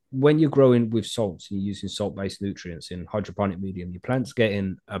 when you're growing with salts and you're using salt-based nutrients in hydroponic medium, your plant's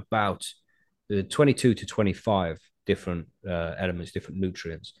getting about 22 to 25 different elements, different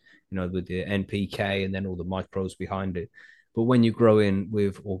nutrients, with the NPK and then all the microbes behind it. But when you grow in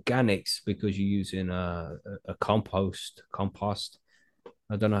with organics, because you're using a compost,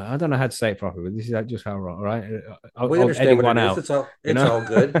 I don't know how to say it properly, but this is just how wrong, right? We I'll understand edit what it one is. out, It's all you it's know? all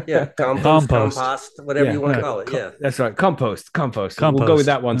good. Yeah, Compost. compost, whatever Yeah, you want to Yeah. call it. Yeah. that's right. Compost. We'll go with Compost.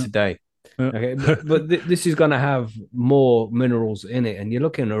 that one Yeah. today. Yeah. Okay, but this is going to have more minerals in it, and you're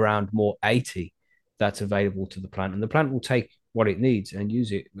looking around more 80 that's available to the plant, and the plant will take what it needs and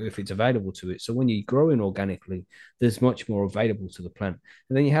use it if it's available to it. So when you're growing organically, there's much more available to the plant,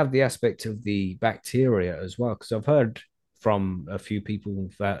 and then you have the aspect of the bacteria as well, because I've heard from a few people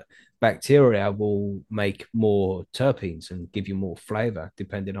that bacteria will make more terpenes and give you more flavor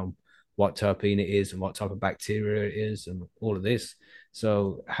depending on what terpene it is and what type of bacteria it is and all of this.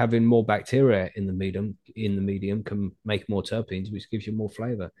 So having more bacteria in the medium can make more terpenes, which gives you more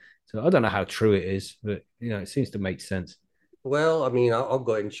flavor. So I don't know how true it is, but it seems to make sense. Well, I mean, I'll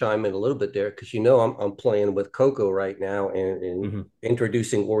go ahead and chime in a little bit there because I'm playing with cocoa right now and Mm-hmm.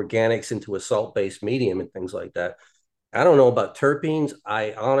 introducing organics into a salt-based medium and things like that. I don't know about terpenes.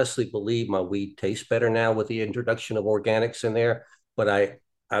 I honestly believe my weed tastes better now with the introduction of organics in there. But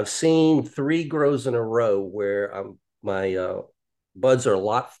I've seen three grows in a row where my buds are a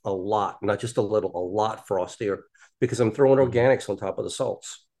lot, not just a little, a lot frostier because I'm throwing Mm-hmm. organics on top of the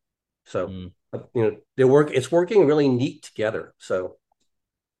salts. So Mm. It's working really neat together. So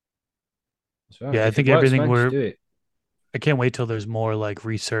That's right. Yeah, I If it think works, everything man, just we're do it. I can't wait till there's more like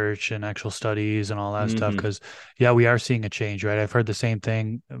research and actual studies and all that stuff. Mm-hmm. Because yeah, we are seeing a change, right? I've heard the same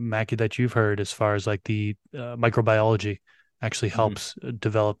thing, Mackie, that you've heard as far as like the microbiology actually Mm-hmm. helps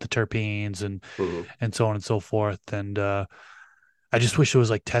develop the terpenes mhm. and so on and so forth. And I just wish there was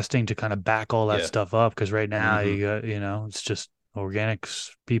like testing to kind of back all that Yeah. stuff up. Because right now, Mm-hmm. it's just organics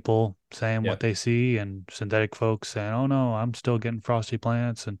people saying Yeah. what they see and synthetic folks saying, "Oh no, I'm still getting frosty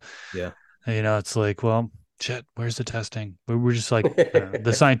plants," and Yeah. it's like, well, shit, where's the testing? We're just like, I don't know,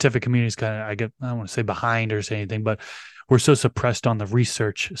 the scientific community is kind of, I don't want to say behind or say anything, but we're so suppressed on the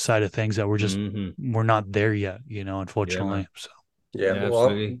research side of things that Mm-hmm. we're not there yet, Yeah, man. unfortunately. So, Yeah, Yeah, well,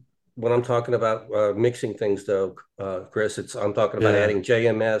 absolutely. when I'm talking about mixing things, though, Chris, I'm talking about yeah, adding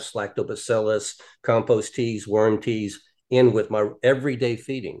JMS, lactobacillus, compost teas, worm teas in with my everyday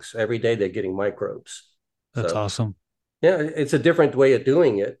feedings. Every day they're getting microbes. that's So awesome. yeah, it's a different way of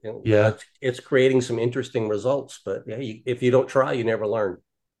doing it. Yeah. It's creating some interesting results. But yeah, if you don't try, you never learn.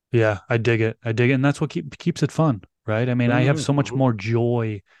 Yeah. I dig it. I dig it. And that's what keeps it fun, right? I mean, I have Mm-hmm. so much Mhm. more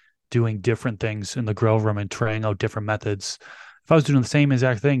joy doing different things in the grow room and trying out different methods. If I was doing the same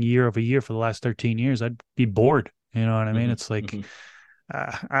exact thing year over year for the last 13 years, I'd be bored. You know what I mean? Mm-hmm. It's like, Mm-hmm.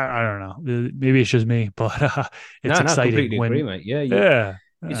 I don't know. Maybe it's just me, but it's No, exciting completely agree, when, mate. Yeah, yeah,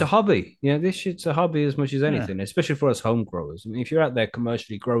 it's a yeah, hobby. This shit's a hobby as much as yeah, anything, especially for us home growers. I mean, if you're out there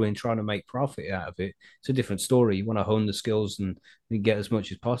commercially growing, trying to make profit out of it, it's a different story. You want to hone the skills and get as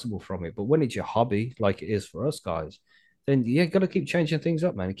much as possible from it. But when it's your hobby, like it is for us guys, then you got to keep changing things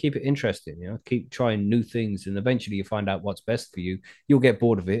up, man, and keep it interesting. Keep trying new things, and eventually you find out what's best for you. You'll get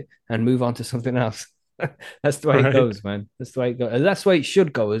bored of it and move on to something else. That's the way it right. goes, man. That's the way it goes. And that's the way it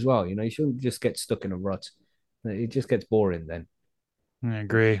should go as well. You shouldn't just get stuck in a rut. It just gets boring then. I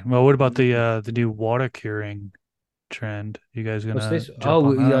agree. Well, what about Mhm. the new water curing trend? You guys What's gonna this? jump Oh,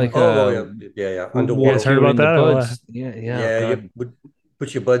 on that? like Or? Oh, yeah. You water guys Underwater heard water. about curing the that or what? buds. Yeah, yeah. Oh Yeah, God. you would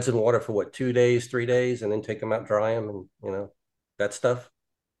put your buds in water for what, 2 days, 3 days, and then take them out, dry them, and that stuff.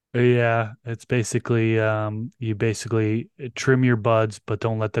 Yeah, it's basically you basically trim your buds, but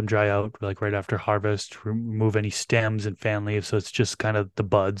don't let them dry out like right after harvest. Remove any stems and fan leaves, so it's just kind of the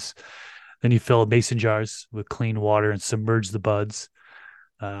buds. Then you fill mason jars with clean water and submerge the buds.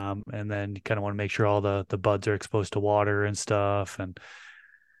 And then you kind of want to make sure all the buds are exposed to water and stuff. And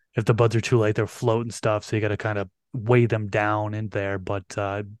if the buds are too light, they'll float and stuff. So you got to kind of weigh them down in there. But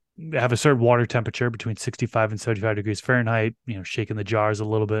have a certain water temperature between 65 and 75 degrees Fahrenheit, shaking the jars a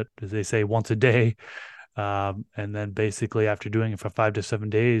little bit, as they say, once a day. And then basically after doing it for 5 to 7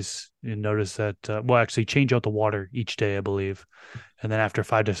 days, you notice that, actually change out the water each day, I believe. And then after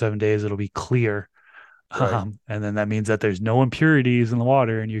 5 to 7 days, it'll be clear. Right. And then that means that there's no impurities in the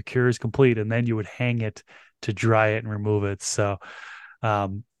water and your cure is complete. And then you would hang it to dry it and remove it. So,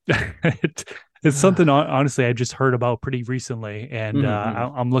 it, it's something honestly I just heard about pretty recently, and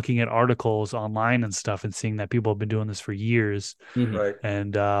Mm-hmm, I'm looking at articles online and stuff and seeing that people have been doing this for years. mm-hmm. Right.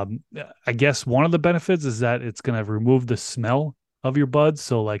 And I guess one of the benefits is that it's going to remove the smell of your buds.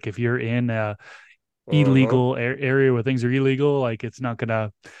 So, like if you're in a Uh-huh. illegal area where things are illegal, like it's not going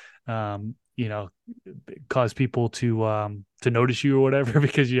to, um, you know, cause people to notice you or whatever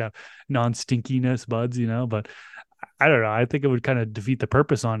because you have non-stinkiness buds, But I don't know. I think it would kind of defeat the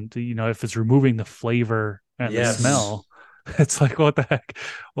purpose if it's removing the flavor and the Mm-hmm. Yes. smell. It's like, what the heck?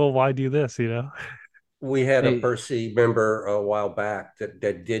 Well, why do this? We had a Hey, Percy member a while back that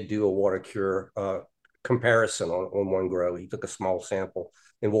did do a water cure comparison on one grow. He took a small sample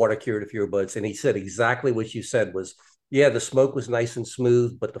and water cured a few buds, and he said exactly what you said was, yeah, the smoke was nice and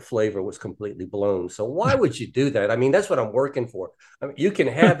smooth, but the flavor was completely blown. So why would you do that? I mean, that's what I'm working for. I mean, you can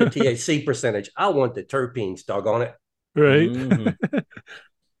have the THC percentage. I want the terpenes, doggone it. Right. mm-hmm.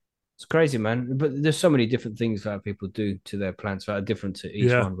 It's crazy, man. But there's so many different things that people do to their plants that are different to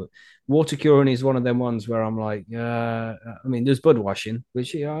each Yeah. one. But water curing is one of them ones where I'm like, I mean, there's bud washing,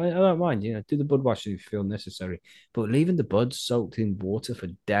 which I don't mind. Do the bud washing if you feel necessary. But leaving the buds soaked in water for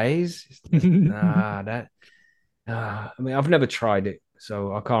days, nah, I mean, I've never tried it,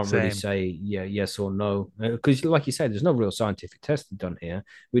 so I can't really Same. say yes or no. Because, like you said, there's no real scientific testing done here.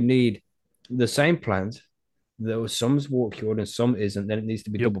 We need the same plant. There was some's water cured and some isn't. Then it needs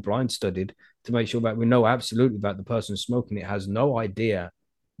to be Yep. double blind studied to make sure that we know absolutely that the person smoking it has no idea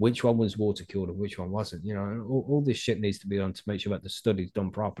which one was water cured and which one wasn't. All this shit needs to be done to make sure that the study's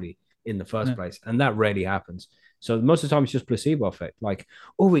done properly in the first Yeah. place, and that rarely happens. So most of the time, it's just placebo effect. Like,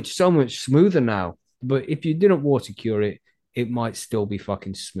 oh, it's so much smoother now. But if you didn't water cure it, it might still be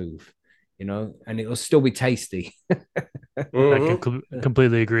fucking smooth, and it'll still be tasty. I can Mm-hmm.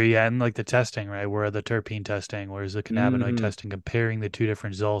 completely agree. Yeah, and like the testing, right? Where the terpene testing, where's the cannabinoid Mm-hmm. testing, comparing the two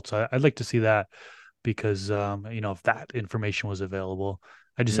different results. I'd like to see that because, if that information was available,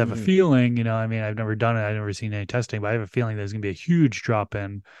 I just have a Mm-hmm. feeling, I mean, I've never done it, I've never seen any testing, but I have a feeling there's going to be a huge drop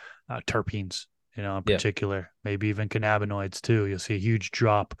in terpenes, in Yeah. particular, maybe even cannabinoids too. You'll see a huge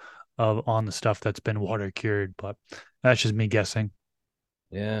drop on the stuff that's been water cured, but that's just me guessing.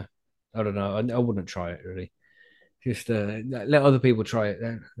 Yeah. I don't know. I wouldn't try it really. Just let other people try it.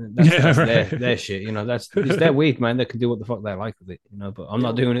 That's Yeah, that's their right. shit. That's it's their weed, man. They can do what the fuck they like with it. But I'm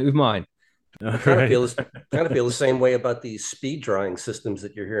not Yeah. doing it with mine. I Right. kind of feel the same way about these speed drying systems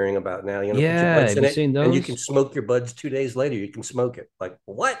that you're hearing about now. Put your Yeah. buds Have in you it seen and you can those? smoke your buds 2 days later. You can smoke it. Like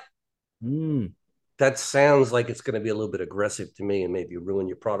what? Mm. That sounds like it's going to be a little bit aggressive to me and maybe ruin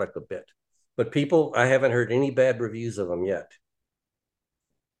your product a bit. But people, I haven't heard any bad reviews of them yet.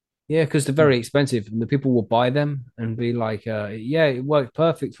 Yeah, because they're very expensive, and the people will buy them and be like, "Yeah, it worked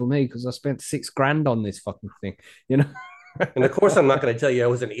perfect for me because I spent 6 grand on this fucking thing." You know. And of course, I'm not going to tell you I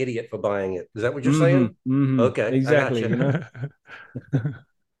was an idiot for buying it. Is that what you're Mm-hmm. saying? Mm-hmm. Okay, I got Exactly. you.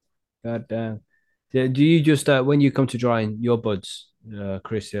 God damn. Do you just when you come to drying your buds,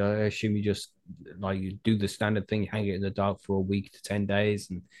 Chris? I assume you just like you do the standard thing, hang it in the dark for a week to 10 days,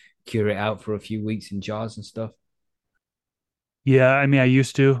 and cure it out for a few weeks in jars and stuff. Yeah, I mean, I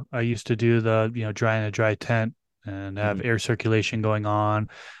used to do the, dry in a dry tent and have Mm-hmm. air circulation going on.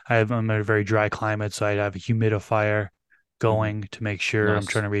 I'm in a very dry climate, so I'd have a humidifier Mm-hmm. going to make sure I'm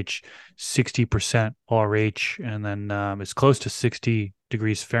trying Nice. to reach 60% RH, and then as close to 60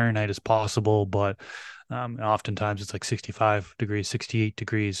 degrees Fahrenheit as possible. But oftentimes it's like 65 degrees, 68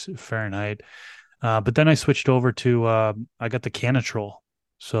 degrees Fahrenheit. But then I switched over to I got the Canitrol,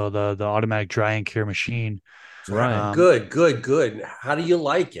 so the automatic dry and cure machine. Right. Um, Good, good, good. How do you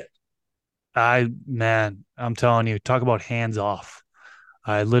like it? man, I'm telling you, talk about hands off.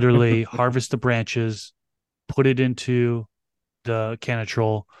 I literally harvest the branches, put it into the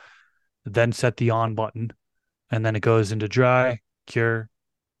canitrol, then set the on button, and then it goes into dry, cure,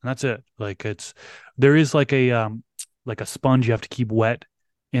 and that's it. Like there is like like a sponge you have to keep wet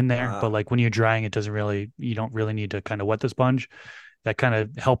in there, but Ah, like when you're drying, you don't really need to kind of wet the sponge. That kind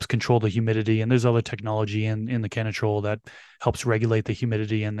of helps control the humidity. And there's other technology in the Canitrol that helps regulate the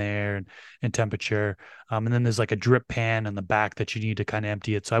humidity in there and temperature. And then there's like a drip pan in the back that you need to kind of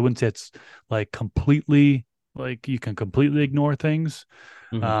empty it. So I wouldn't say it's like completely like you can completely ignore things.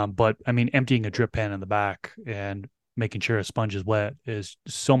 Mm-hmm. But I mean, emptying a drip pan in the back and making sure a sponge is wet is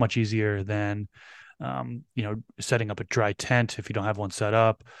so much easier than, setting up a dry tent if you don't have one set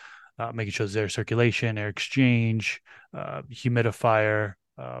up, making sure there's air circulation, air exchange, humidifier,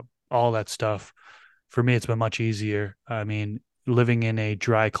 all that stuff. For me, it's been much easier. I mean, living in a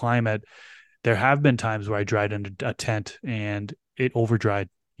dry climate, there have been times where I dried in a tent and it over dried.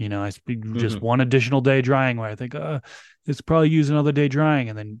 I just Mm-hmm. one additional day drying where I think, it's probably use another day drying.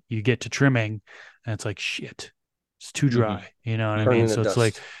 And then you get to trimming and it's like, shit, it's too Mm-hmm. dry. You know what I mean? turning to So it's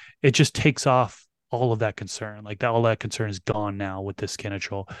like, dust. it just takes off all of that concern. Like that, all that concern is gone now with this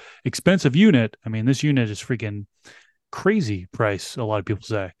Canitrol. Expensive unit. I mean, this unit is freaking crazy price. A lot of people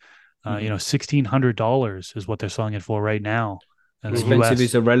say, Mm-hmm. $1,600 is what they're selling it for right now in the Hmm. Expensive US.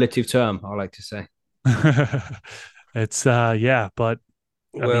 is a relative term, I like to say. It's yeah, but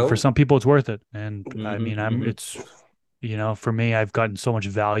I mean, for Well, some people, it's worth it. And I Mm-hmm. mean, Mm-hmm. for me, I've gotten so much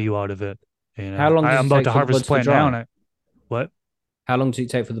value out of it. How long does I'm it about take to for the harvest buds the to plant now, and dry? what? How long does it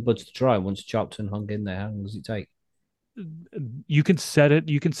take for the buds to dry once chopped and hung in there? How long does it take? You can set it.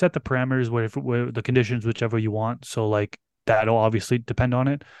 You can set the parameters where the conditions, whichever you want. So like that'll obviously depend on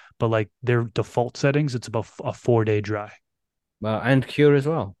it, but like their default settings, it's about a 4 day dry. Well, and cure as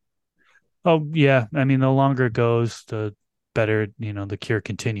well. Oh yeah, I mean, the longer it goes, the better, the cure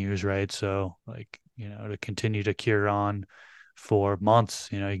continues, right? So like, to continue to cure on for months,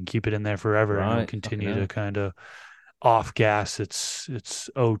 you can keep it in there forever and it'll Right. Fucking continue to hell. kind of off gas its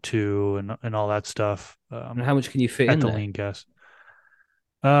O2 and all that stuff. And how much can you fit in there? Ethylene gas.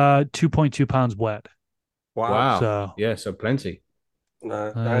 2.2 pounds wet. wow. Wow. So Yeah, so plenty. it's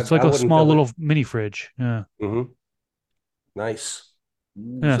I like a wouldn't small fill it. little mini fridge. Yeah. Hmm. Nice.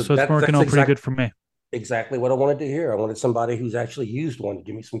 Mm. Yeah. So So it's working that's out pretty good for me. exactly what I wanted to hear. I wanted somebody who's actually used one to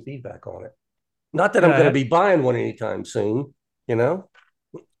give me some feedback on it. Not that I'm going to Yeah. be buying one anytime soon, you know?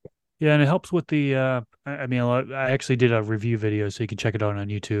 Yeah, and it helps with the. I mean, I actually did a review video, so you can check it out on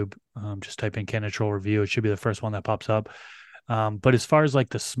YouTube. Just type in Canitrol review; it should be the first one that pops up. But as far as like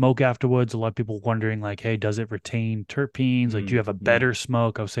the smoke afterwards, a lot of people wondering like, hey, does it retain terpenes? Like, do you have a Mm-hmm. better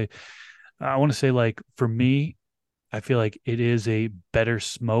smoke? I want to say like for me, I feel like it is a better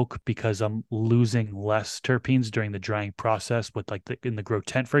smoke because I'm losing less terpenes during the drying process with like in the grow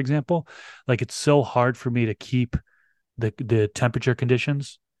tent, for example. Like it's so hard for me to keep the temperature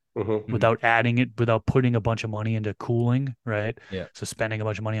conditions Hmm. Mm-hmm. without putting a bunch of money into cooling, right? Yeah. So spending a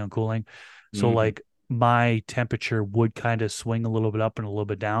bunch of money on cooling. So Mm-hmm. like my temperature would kind of swing a little bit up and a little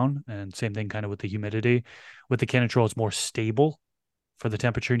bit down. And same thing kind of with the humidity. With the Canitrol, it's more stable for the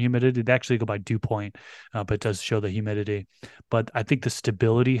temperature and humidity. They actually go by dew point, but it does show the humidity. But I think the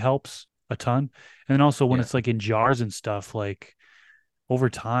stability helps a ton. And then also when Yeah. it's like in jars and stuff, like over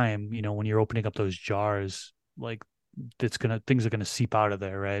time, when you're opening up those jars, like things are gonna seep out of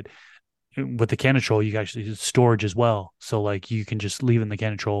there, right? With the Canitrol, you actually use storage as well. So like you can just leave in the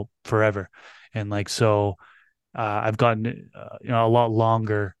Canitrol forever. And like, so I've gotten, a lot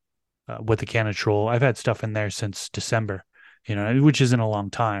longer with the Canitrol. I've had stuff in there since December, which isn't a long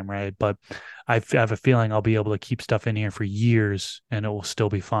time, right? But have a feeling I'll be able to keep stuff in here for years and it will still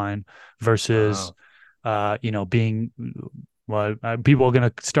be fine versus, Wow. being, well, people are going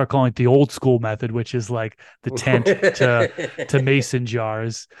to start calling it the old school method, which is like the tent to mason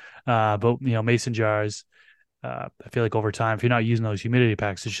jars. But mason jars, I feel like over time, if you're not using those humidity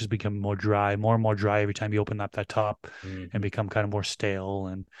packs, it's just become more and more dry every time you open up that top and Mm-hmm. become kind of more stale.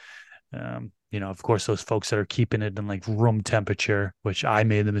 And, of course, those folks that are keeping it in like room temperature, which I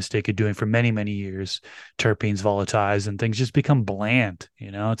made the mistake of doing for many, many years, terpenes volatilize and things just become bland.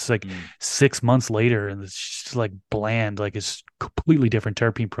 It's like Mm. 6 months later and it's just like bland, like it's completely different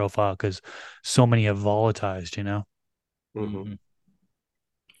terpene profile because so many have volatilized. Hmm. Mm-hmm.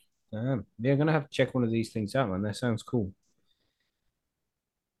 Yeah, I'm gonna have to check one of these things out, man. That sounds cool.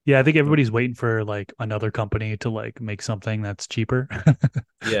 Yeah, I think But everybody's waiting for like another company to like make something that's cheaper.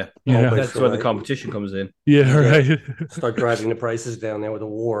 yeah, you Oh, know? but that's where the right. competition comes in. Yeah, Yeah. right. Start driving the prices down there with a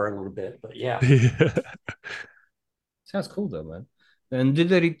war a little bit. But yeah. Yeah. Sounds cool though, man. And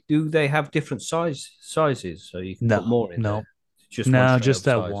do they have different sizes so you can put No, more in no, there? Just one no, straight just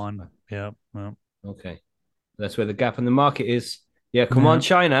up that size. one. Yeah. Well, Okay, that's where the gap in the market is. Yeah, come on, yeah.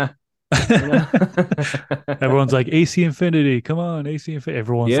 China. You know? Everyone's like AC Infinity, come on, AC Infinity.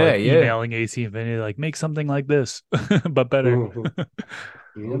 Everyone's Yeah, like yeah. emailing AC Infinity, like make something like this, but better. Mhm.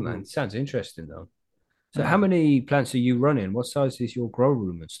 Yeah, man. Mhm. Sounds interesting though. So how many plants are you running? What size is your grow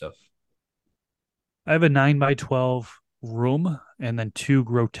room and stuff? I have a 9 by 12 room and then two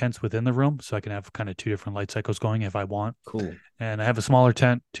grow tents within the room. So I can have kind of two different light cycles going if I want. Cool. And I have a smaller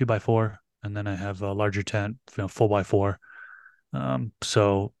tent, 2 by 4. And then I have a larger tent, 4 by 4.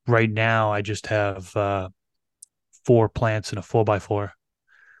 So right now I just have four plants in a 4 by 4.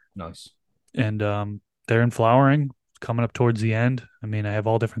 Nice. And they're in flowering, coming up towards the end. I mean, I have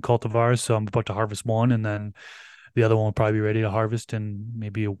all different cultivars. So I'm about to harvest one and then the other one will probably be ready to harvest in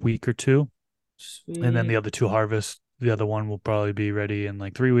maybe a week or two. And then the Sweet. other two harvests, the other one will probably be ready in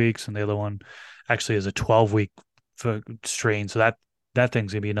like 3 weeks, and the other one actually is a 12 week strain. So that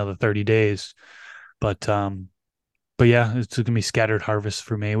thing's gonna be another 30 days. But but yeah, it's gonna be scattered harvest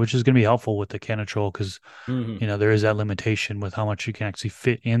for me, which is gonna be helpful with the canitrol because Hmm. there is that limitation with how much you can actually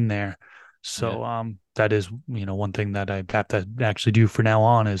fit in there. Yeah. So that is one thing that I have to actually do for now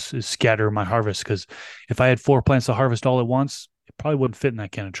on is scatter my harvest because if I had four plants to harvest all at once, it probably wouldn't fit in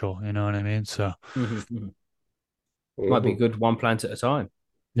that canitrol. You know what I mean? So Hmm. Might be Mhm. good one plant at a time.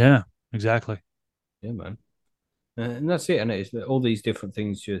 yeah, exactly. Yeah, man. And that's it. And it's all these different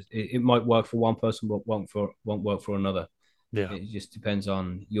things. Just it might work for one person, but won't work for another. Yeah. It just depends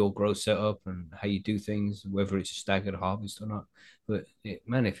on your growth setup and how you do things, whether it's a staggered harvest or not. But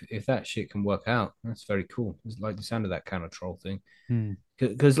man, if that shit can work out, that's very cool. It's like the sound of that kind of troll thing. Hmm.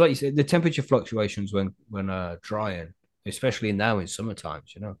 Because like you said, the temperature fluctuations when drying, especially now in summer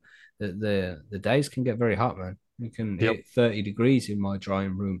times, the days can get very hot, man. You can Yep. hit 30 degrees in my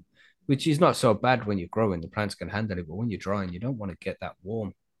drying room, which is not so bad when you're growing. The plants can handle it, but when you're drying, you don't want to get that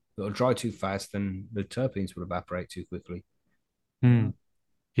warm. It'll dry too fast, and the terpenes will evaporate too quickly. You Hmm. know.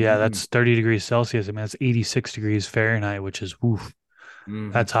 Yeah, Mm-hmm. that's 30 degrees Celsius. I mean, that's 86 degrees Fahrenheit, which is woof.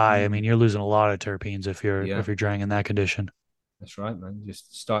 Mm-hmm. That's high. I Mm-hmm. mean, you're losing a lot of terpenes if you're Yeah, if you're drying in that condition. that's right, man.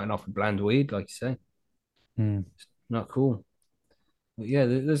 Just starting off with bland weed, like you say, Hmm. not cool. But yeah,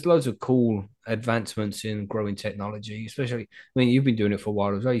 there's loads of cool advancements in growing technology, especially. I mean, you've been doing it for a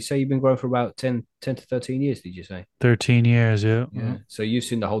while as well. You say you've been growing for about 10 to 13 years, did you say? 13 years, yeah. Yeah. So you've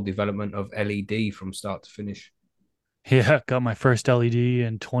seen the whole development of LED from start to finish. Yeah, got my first LED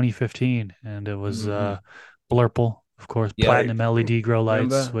in 2015 and it was Mm-hmm. Blurple, of course, Yeah. platinum LED grow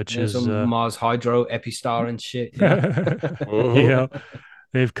lights, Remember? which Yeah, is some Mars Hydro, Epistar and shit, Mhm. yeah,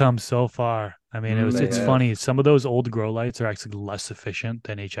 they've come so far. I mean, They it's have. funny. Some of those old grow lights are actually less efficient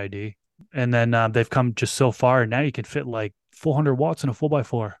than HID. And then they've come just so far. Now you can fit like 400 watts in a 4 by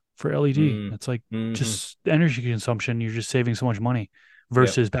 4 for LED. Mm. It's like Mm-hmm. just energy consumption. You're just saving so much money. Yeah.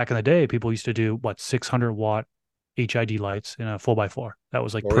 Versus back in the day, people used to do what 600 watt HID lights in a 4 by 4. That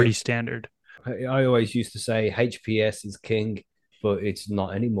was like Or pretty standard. I always used to say HPS is king, but it's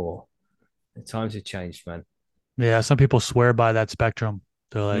not anymore. The times have changed, man. Yeah, some people swear by that spectrum.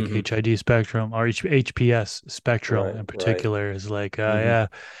 They're like Mm-hmm. HID spectrum or HPS spectrum right, in right. particular is like, Mm-hmm. yeah,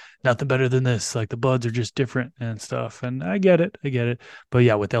 nothing better than this. Like the buds are just different and stuff. And I get it. I get it. But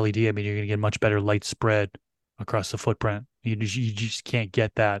yeah, with LED, I mean, you're going to get much better light spread across the footprint. You just can't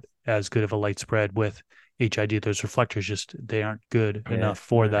get that as good of a light spread with HID. Those reflectors just, they aren't good Yeah, enough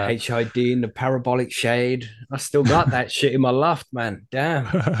for that. HID in the parabolic shade. I still got that shit in my loft, man. Damn.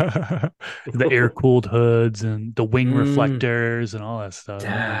 The air cooled hoods and the wing Mm, reflectors and all that stuff.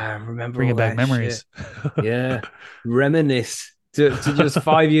 Yeah. damn. Remember all Bringing back that shit? memories. Yeah. Reminisce to just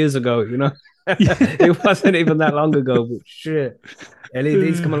 5 years ago, Yeah. it wasn't even that long ago, but shit.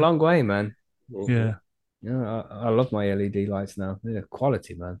 LEDs come a long way, man. Mhm. Yeah. Yeah, I love my LED lights now. They're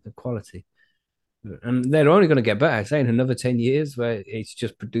quality, man. They're quality. And they're only going to get better. Say in another 10 years where it's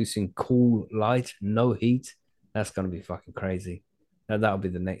just producing cool light, no heat. That's going to be fucking crazy. And that'll be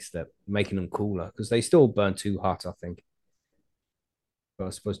the next step, making them cooler because they still burn too hot, I think. But I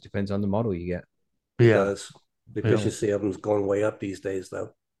suppose it depends on the model you get. It Yeah. does. The Yeah. efficiency of them's going way up these days,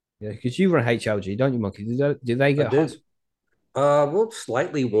 though. Yeah, because you run HLG, don't you, Monkey? Do they I get hot? did. Well,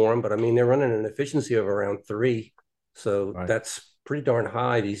 slightly warm, but I mean, they're running an efficiency of around 3. So Right. that's pretty darn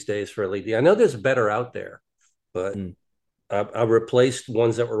high these days for LED. I know there's better out there, but Mm, I replaced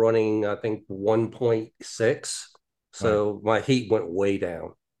ones that were running, I think, 1.6. right. So my heat went way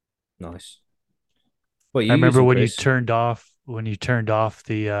down. Nice. What are I you remember using, Chris? when you turned off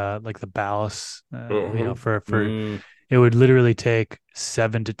the like the ballast, Hmm. for Mm, it would literally take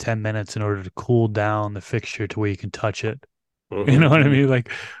 7 to 10 minutes in order to cool down the fixture to where you can touch it. You know what I Mm-hmm. mean? Like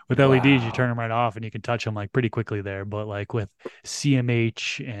with LEDs, you turn Wow. them right off and you can touch them like pretty quickly there. But like with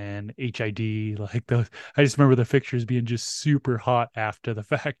CMH and HID, like those, I just remember the fixtures being just super hot after the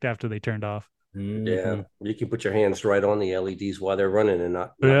fact, after they turned off. Mm-hmm. Yeah, you can put your hands right on the LEDs while they're running and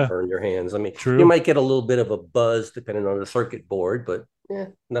not Yeah, burn your hands. I mean, you true. might get a little bit of a buzz depending on the circuit board, but yeah,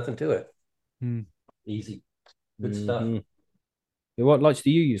 nothing to it. Hmm. Easy, good stuff. Mm-hmm. What lights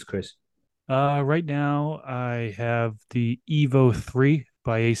do you use, Chris? Right now I have the Evo 3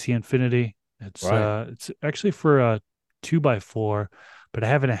 by AC Infinity. Right. It's actually for a 2x4, but I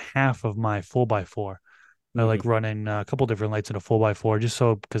have it in half of my 4x4. I Mm-hmm. like running a couple different lights in a 4x4 just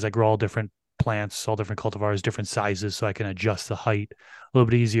so because I grow all different plants, all different cultivars, different sizes, so I can adjust the height a little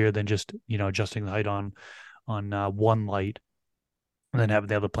bit easier than just adjusting the height on one light and then have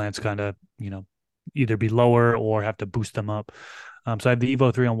the other plants kind of either be lower or have to boost them up. So I have the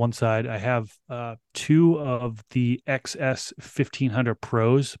Evo 3 on one side. I have two of the XS 1500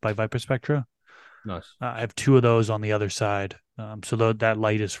 Pros by Viper Spectra. Nice. I have two of those on the other side. So that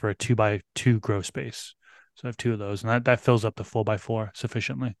light is for a 2x2 grow space. So I have two of those, and that fills up the 4x4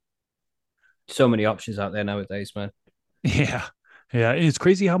 sufficiently. So many options out there nowadays, man. Yeah. Yeah. It's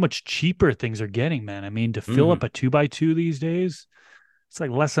crazy how much cheaper things are getting, man. I mean, to fill Mm-hmm. up a 2x2 these days, it's like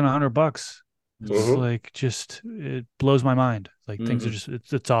less than $100. It's Mm-hmm. Hmm. like just it blows my mind. Like things are Mm-hmm.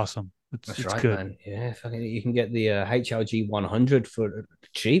 just it's awesome. It's That's it's right, good. man. Yeah, fucking, you can get the HLG 100 for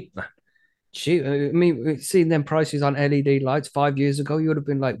cheap, man. Cheap. I mean, seeing them prices on LED lights 5 years ago, you would have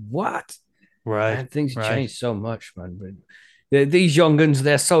been like, "What?" Right. Man, things have Right. changed so much, man. But these younguns,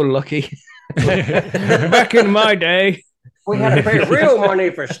 they're so lucky. Back in my day, We had to pay real money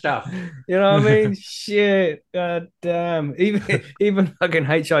for stuff. you know what I mean? Shit, god damn. Even fucking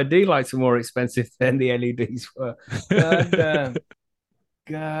HID lights are more expensive than the LEDs were. God damn.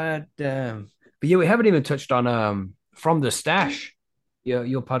 God damn. But yeah, we haven't even touched on From the Stash.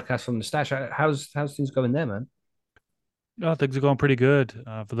 Your podcast From the Stash. How's things going there, man? Oh, things are going pretty good.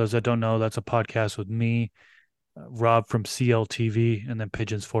 For those that don't know, that's a podcast with me, Rob from CLTV, and then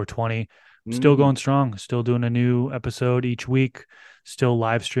Pigeons 420. Still Mm-hmm. going strong. Still doing a new episode each week. Still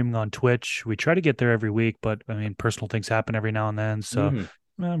live streaming on Twitch. We try to get there every week, but I mean, personal things happen every now and then. So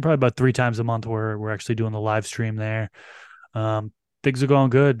Mm-hmm. probably about 3 times a month we're actually doing the live stream there. Um, Things are going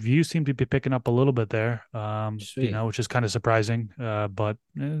good. Views seem to be picking up a little bit there, Sweet. which is kind of surprising. But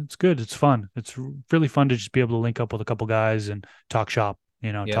it's good. It's fun. It's really fun to just be able to link up with a couple guys and talk shop,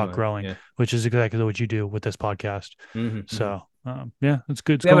 Yeah, talk man. growing, Yeah. which is exactly what you do with this podcast. Mm-hmm. Mm-hmm. So, yeah, it's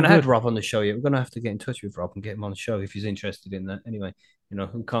good. It's We haven't going had good. Rob on the show yet. We're gonna have to get in touch with Rob and get him on the show if he's interested in that. Anyway,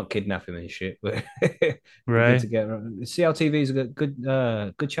 we can't kidnap him and shit, but be good to Right. get. CLTV is a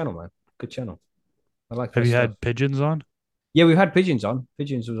good channel, man. Good channel. I like their Have you stuff. had pigeons on? Yeah, we've had Pigeons on.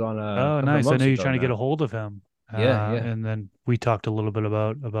 Pigeons was on a Oh, couple of nice. I know months you're ago trying to get now. a hold of him. Yeah, yeah. And then we talked a little bit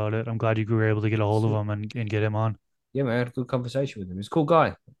about it. I'm glad you were able to get a hold of Sweet. him and get him on. Yeah, man, I had a good conversation with him. He's a cool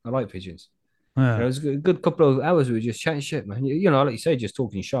guy. I like Pigeons. Yeah. It was a good couple of hours. We were just chatting shit, man. Like you say, just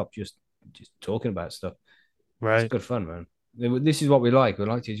talking shop, just talking about stuff. It's Right. good fun, man. This is what we like. We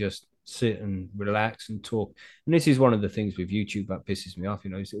like to just sit and relax and talk. And this is one of the things with YouTube that pisses me off.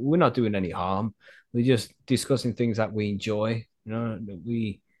 We're not doing any harm. We're just discussing things that we enjoy. That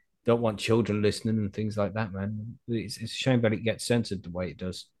we don't want children listening and things like that, man. It's a shame that it gets censored the way it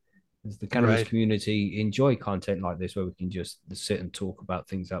does. Does the cannabis Right. community enjoy content like this where we can just sit and talk about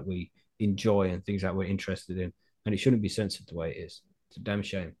things that we enjoy and things that we're interested in? And it shouldn't be censored the way it is. It's a damn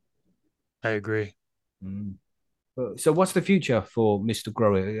shame. I agree. Mm. So, what's the future for Mr.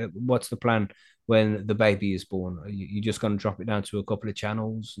 Grower? What's the plan when the baby is born? Are you just going to drop it down to a couple of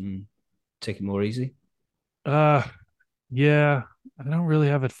channels and take it more easy? Uh, yeah, I don't really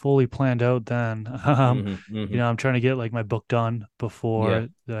have it fully planned out then. Mm-hmm, mm-hmm. I'm trying to get like my book done Yeah, before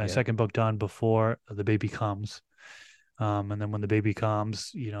the yeah. second book done before the baby comes. And then when the baby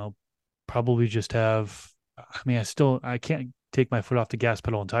comes, probably just have, I mean, I can't take my foot off the gas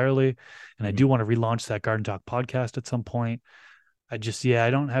pedal entirely. And I Mm-hmm, do want to relaunch that Garden Talk podcast at some point. I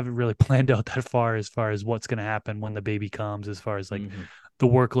don't have it really planned out that far as what's going to happen when the baby comes, as far as like mm-hmm. the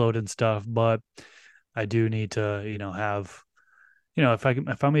workload and stuff. But I do need to, have,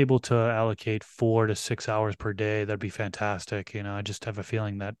 if I'm able to allocate 4 to 6 hours per day, that'd be fantastic. I just have a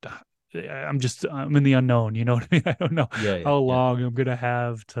feeling that I'm in the unknown. You know what I mean? I don't know Yeah, yeah, how yeah, long I'm gonna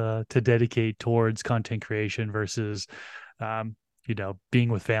have to dedicate towards content creation versus, being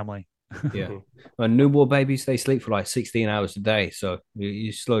with family. yeah. Well, newborn babies, they sleep for like 16 hours a day. So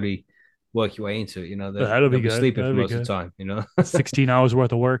you slowly work your way into it. That'll They'll be be good. sleeping for That'll be most of the good. time. 16 hours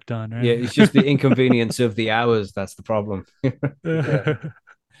worth of work done, Yeah, it's just the inconvenience of the hours that's the problem. Yeah. right?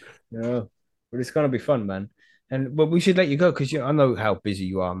 Yeah, but it's gonna be fun, man. But we should let you go because I know how busy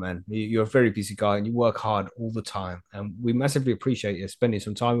you are, man. You're a very busy guy and you work hard all the time. And we massively appreciate you spending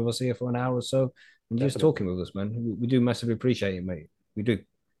some time with us here for an hour or so and just Definitely. talking with us, man. We do massively appreciate it, mate. We do.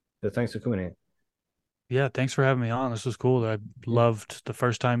 So thanks for coming here. Yeah, thanks for having me on. This was cool. I Yeah. loved the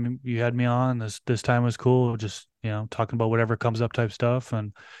first time you had me on. This time was cool. Just, talking about whatever comes up type stuff.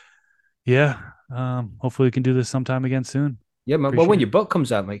 And yeah, hopefully we can do this sometime again soon. Yeah, man. Well, when Appreciate your it. book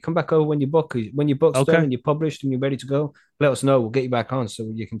comes out, mate, come back over when your book's done Okay. and you're published and you're ready to go. Let us know. We'll get you back on so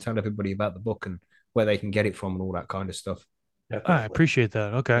you can tell everybody about the book and where they can get it from and all that kind of stuff. I Definitely. appreciate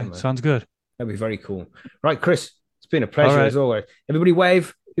that. Yeah, Okay. man. Sounds good. That'd be very cool. Right, Chris. It's been a All pleasure right. as always. Everybody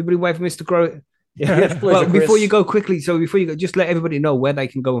wave. Everybody wave for Mr. Grow. Yes, Yeah. pleasure, Well, before you Chris. go quickly, so before you go, just let everybody know where they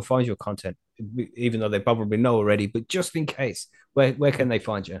can go and find your content, even though they probably know already. But just in case, where can they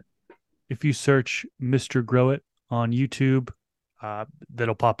find you? If you search Mr. Grow It on YouTube,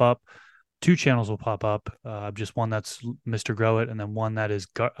 that'll pop up. Two channels will pop up. Just one that's Mr. Grow It, and then one that is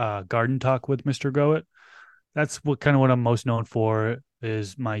Garden Talk with Mr. Grow It. That's what I'm most known for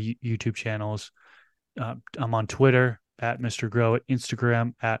is my YouTube channels. I'm on Twitter at Mr. Grow It,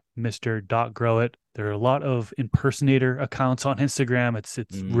 Instagram at Mr. Grow It. There are a lot of impersonator accounts on Instagram. It's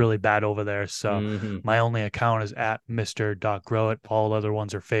Mm. really bad over there. So Hmm. my only account is at Mr. Grow It. All other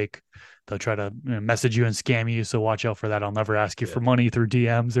ones are fake. They'll try to message you and scam you. So watch out for that. I'll never ask you Yeah. for money through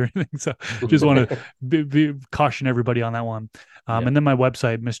DMs or anything. So just want to caution everybody on that one. Yeah. And then my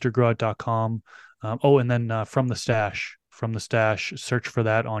website, mrgrowit.com. And then from the stash, search for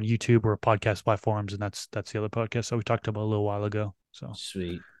that on YouTube or podcast platforms, and that's the other podcast that we talked about a little while ago. So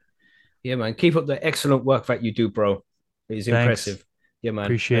Sweet. Yeah, man. Keep up the excellent work that you do, bro. It is thanks, impressive. Yeah, man.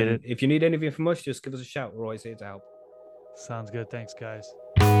 appreciate And it. if you need anything from us, just give us a shout. We're always here to help. Sounds good. Thanks, guys.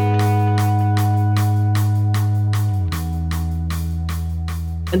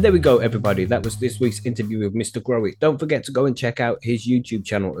 And there we go, everybody. That was this week's interview with Mr. Growy. Don't forget to go and check out his YouTube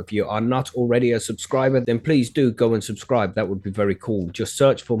channel. If you are not already a subscriber, then please do go and subscribe. That would be very cool. Just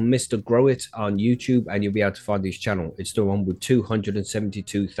search for Mr. Growit on YouTube and you'll be able to find his channel. It's the one with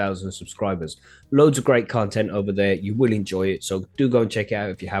 272,000 subscribers. Loads of great content over there. You will enjoy it. So do go and check it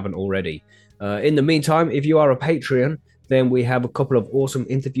out if you haven't already. In the meantime, if you are a Patreon, then we have a couple of awesome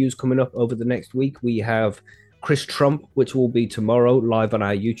interviews coming up over the next week. We have Chris Trump, which will be tomorrow live on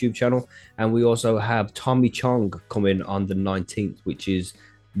our YouTube channel. And we also have Tommy Chong coming on the 19th, which is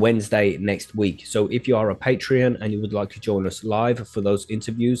Wednesday next week. So if you are a Patreon and you would like to join us live for those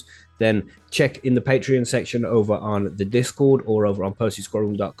interviews, then check in the Patreon section over on the Discord or over on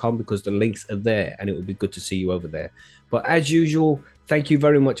PercySquirrel.com because the links are there and it would be good to see you over there. But as usual, thank you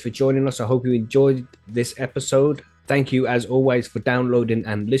very much for joining us. I hope you enjoyed this episode. Thank you, as always, for downloading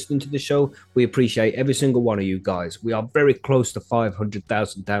and listening to the show. We appreciate every single one of you guys. We are very close to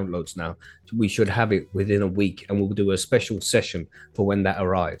 500,000 downloads now. We should have it within a week, and we'll do a special session for when that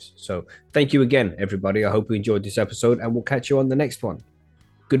arrives. So thank you again, everybody. I hope you enjoyed this episode, and we'll catch you on the next one.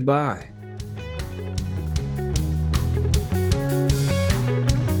 Goodbye.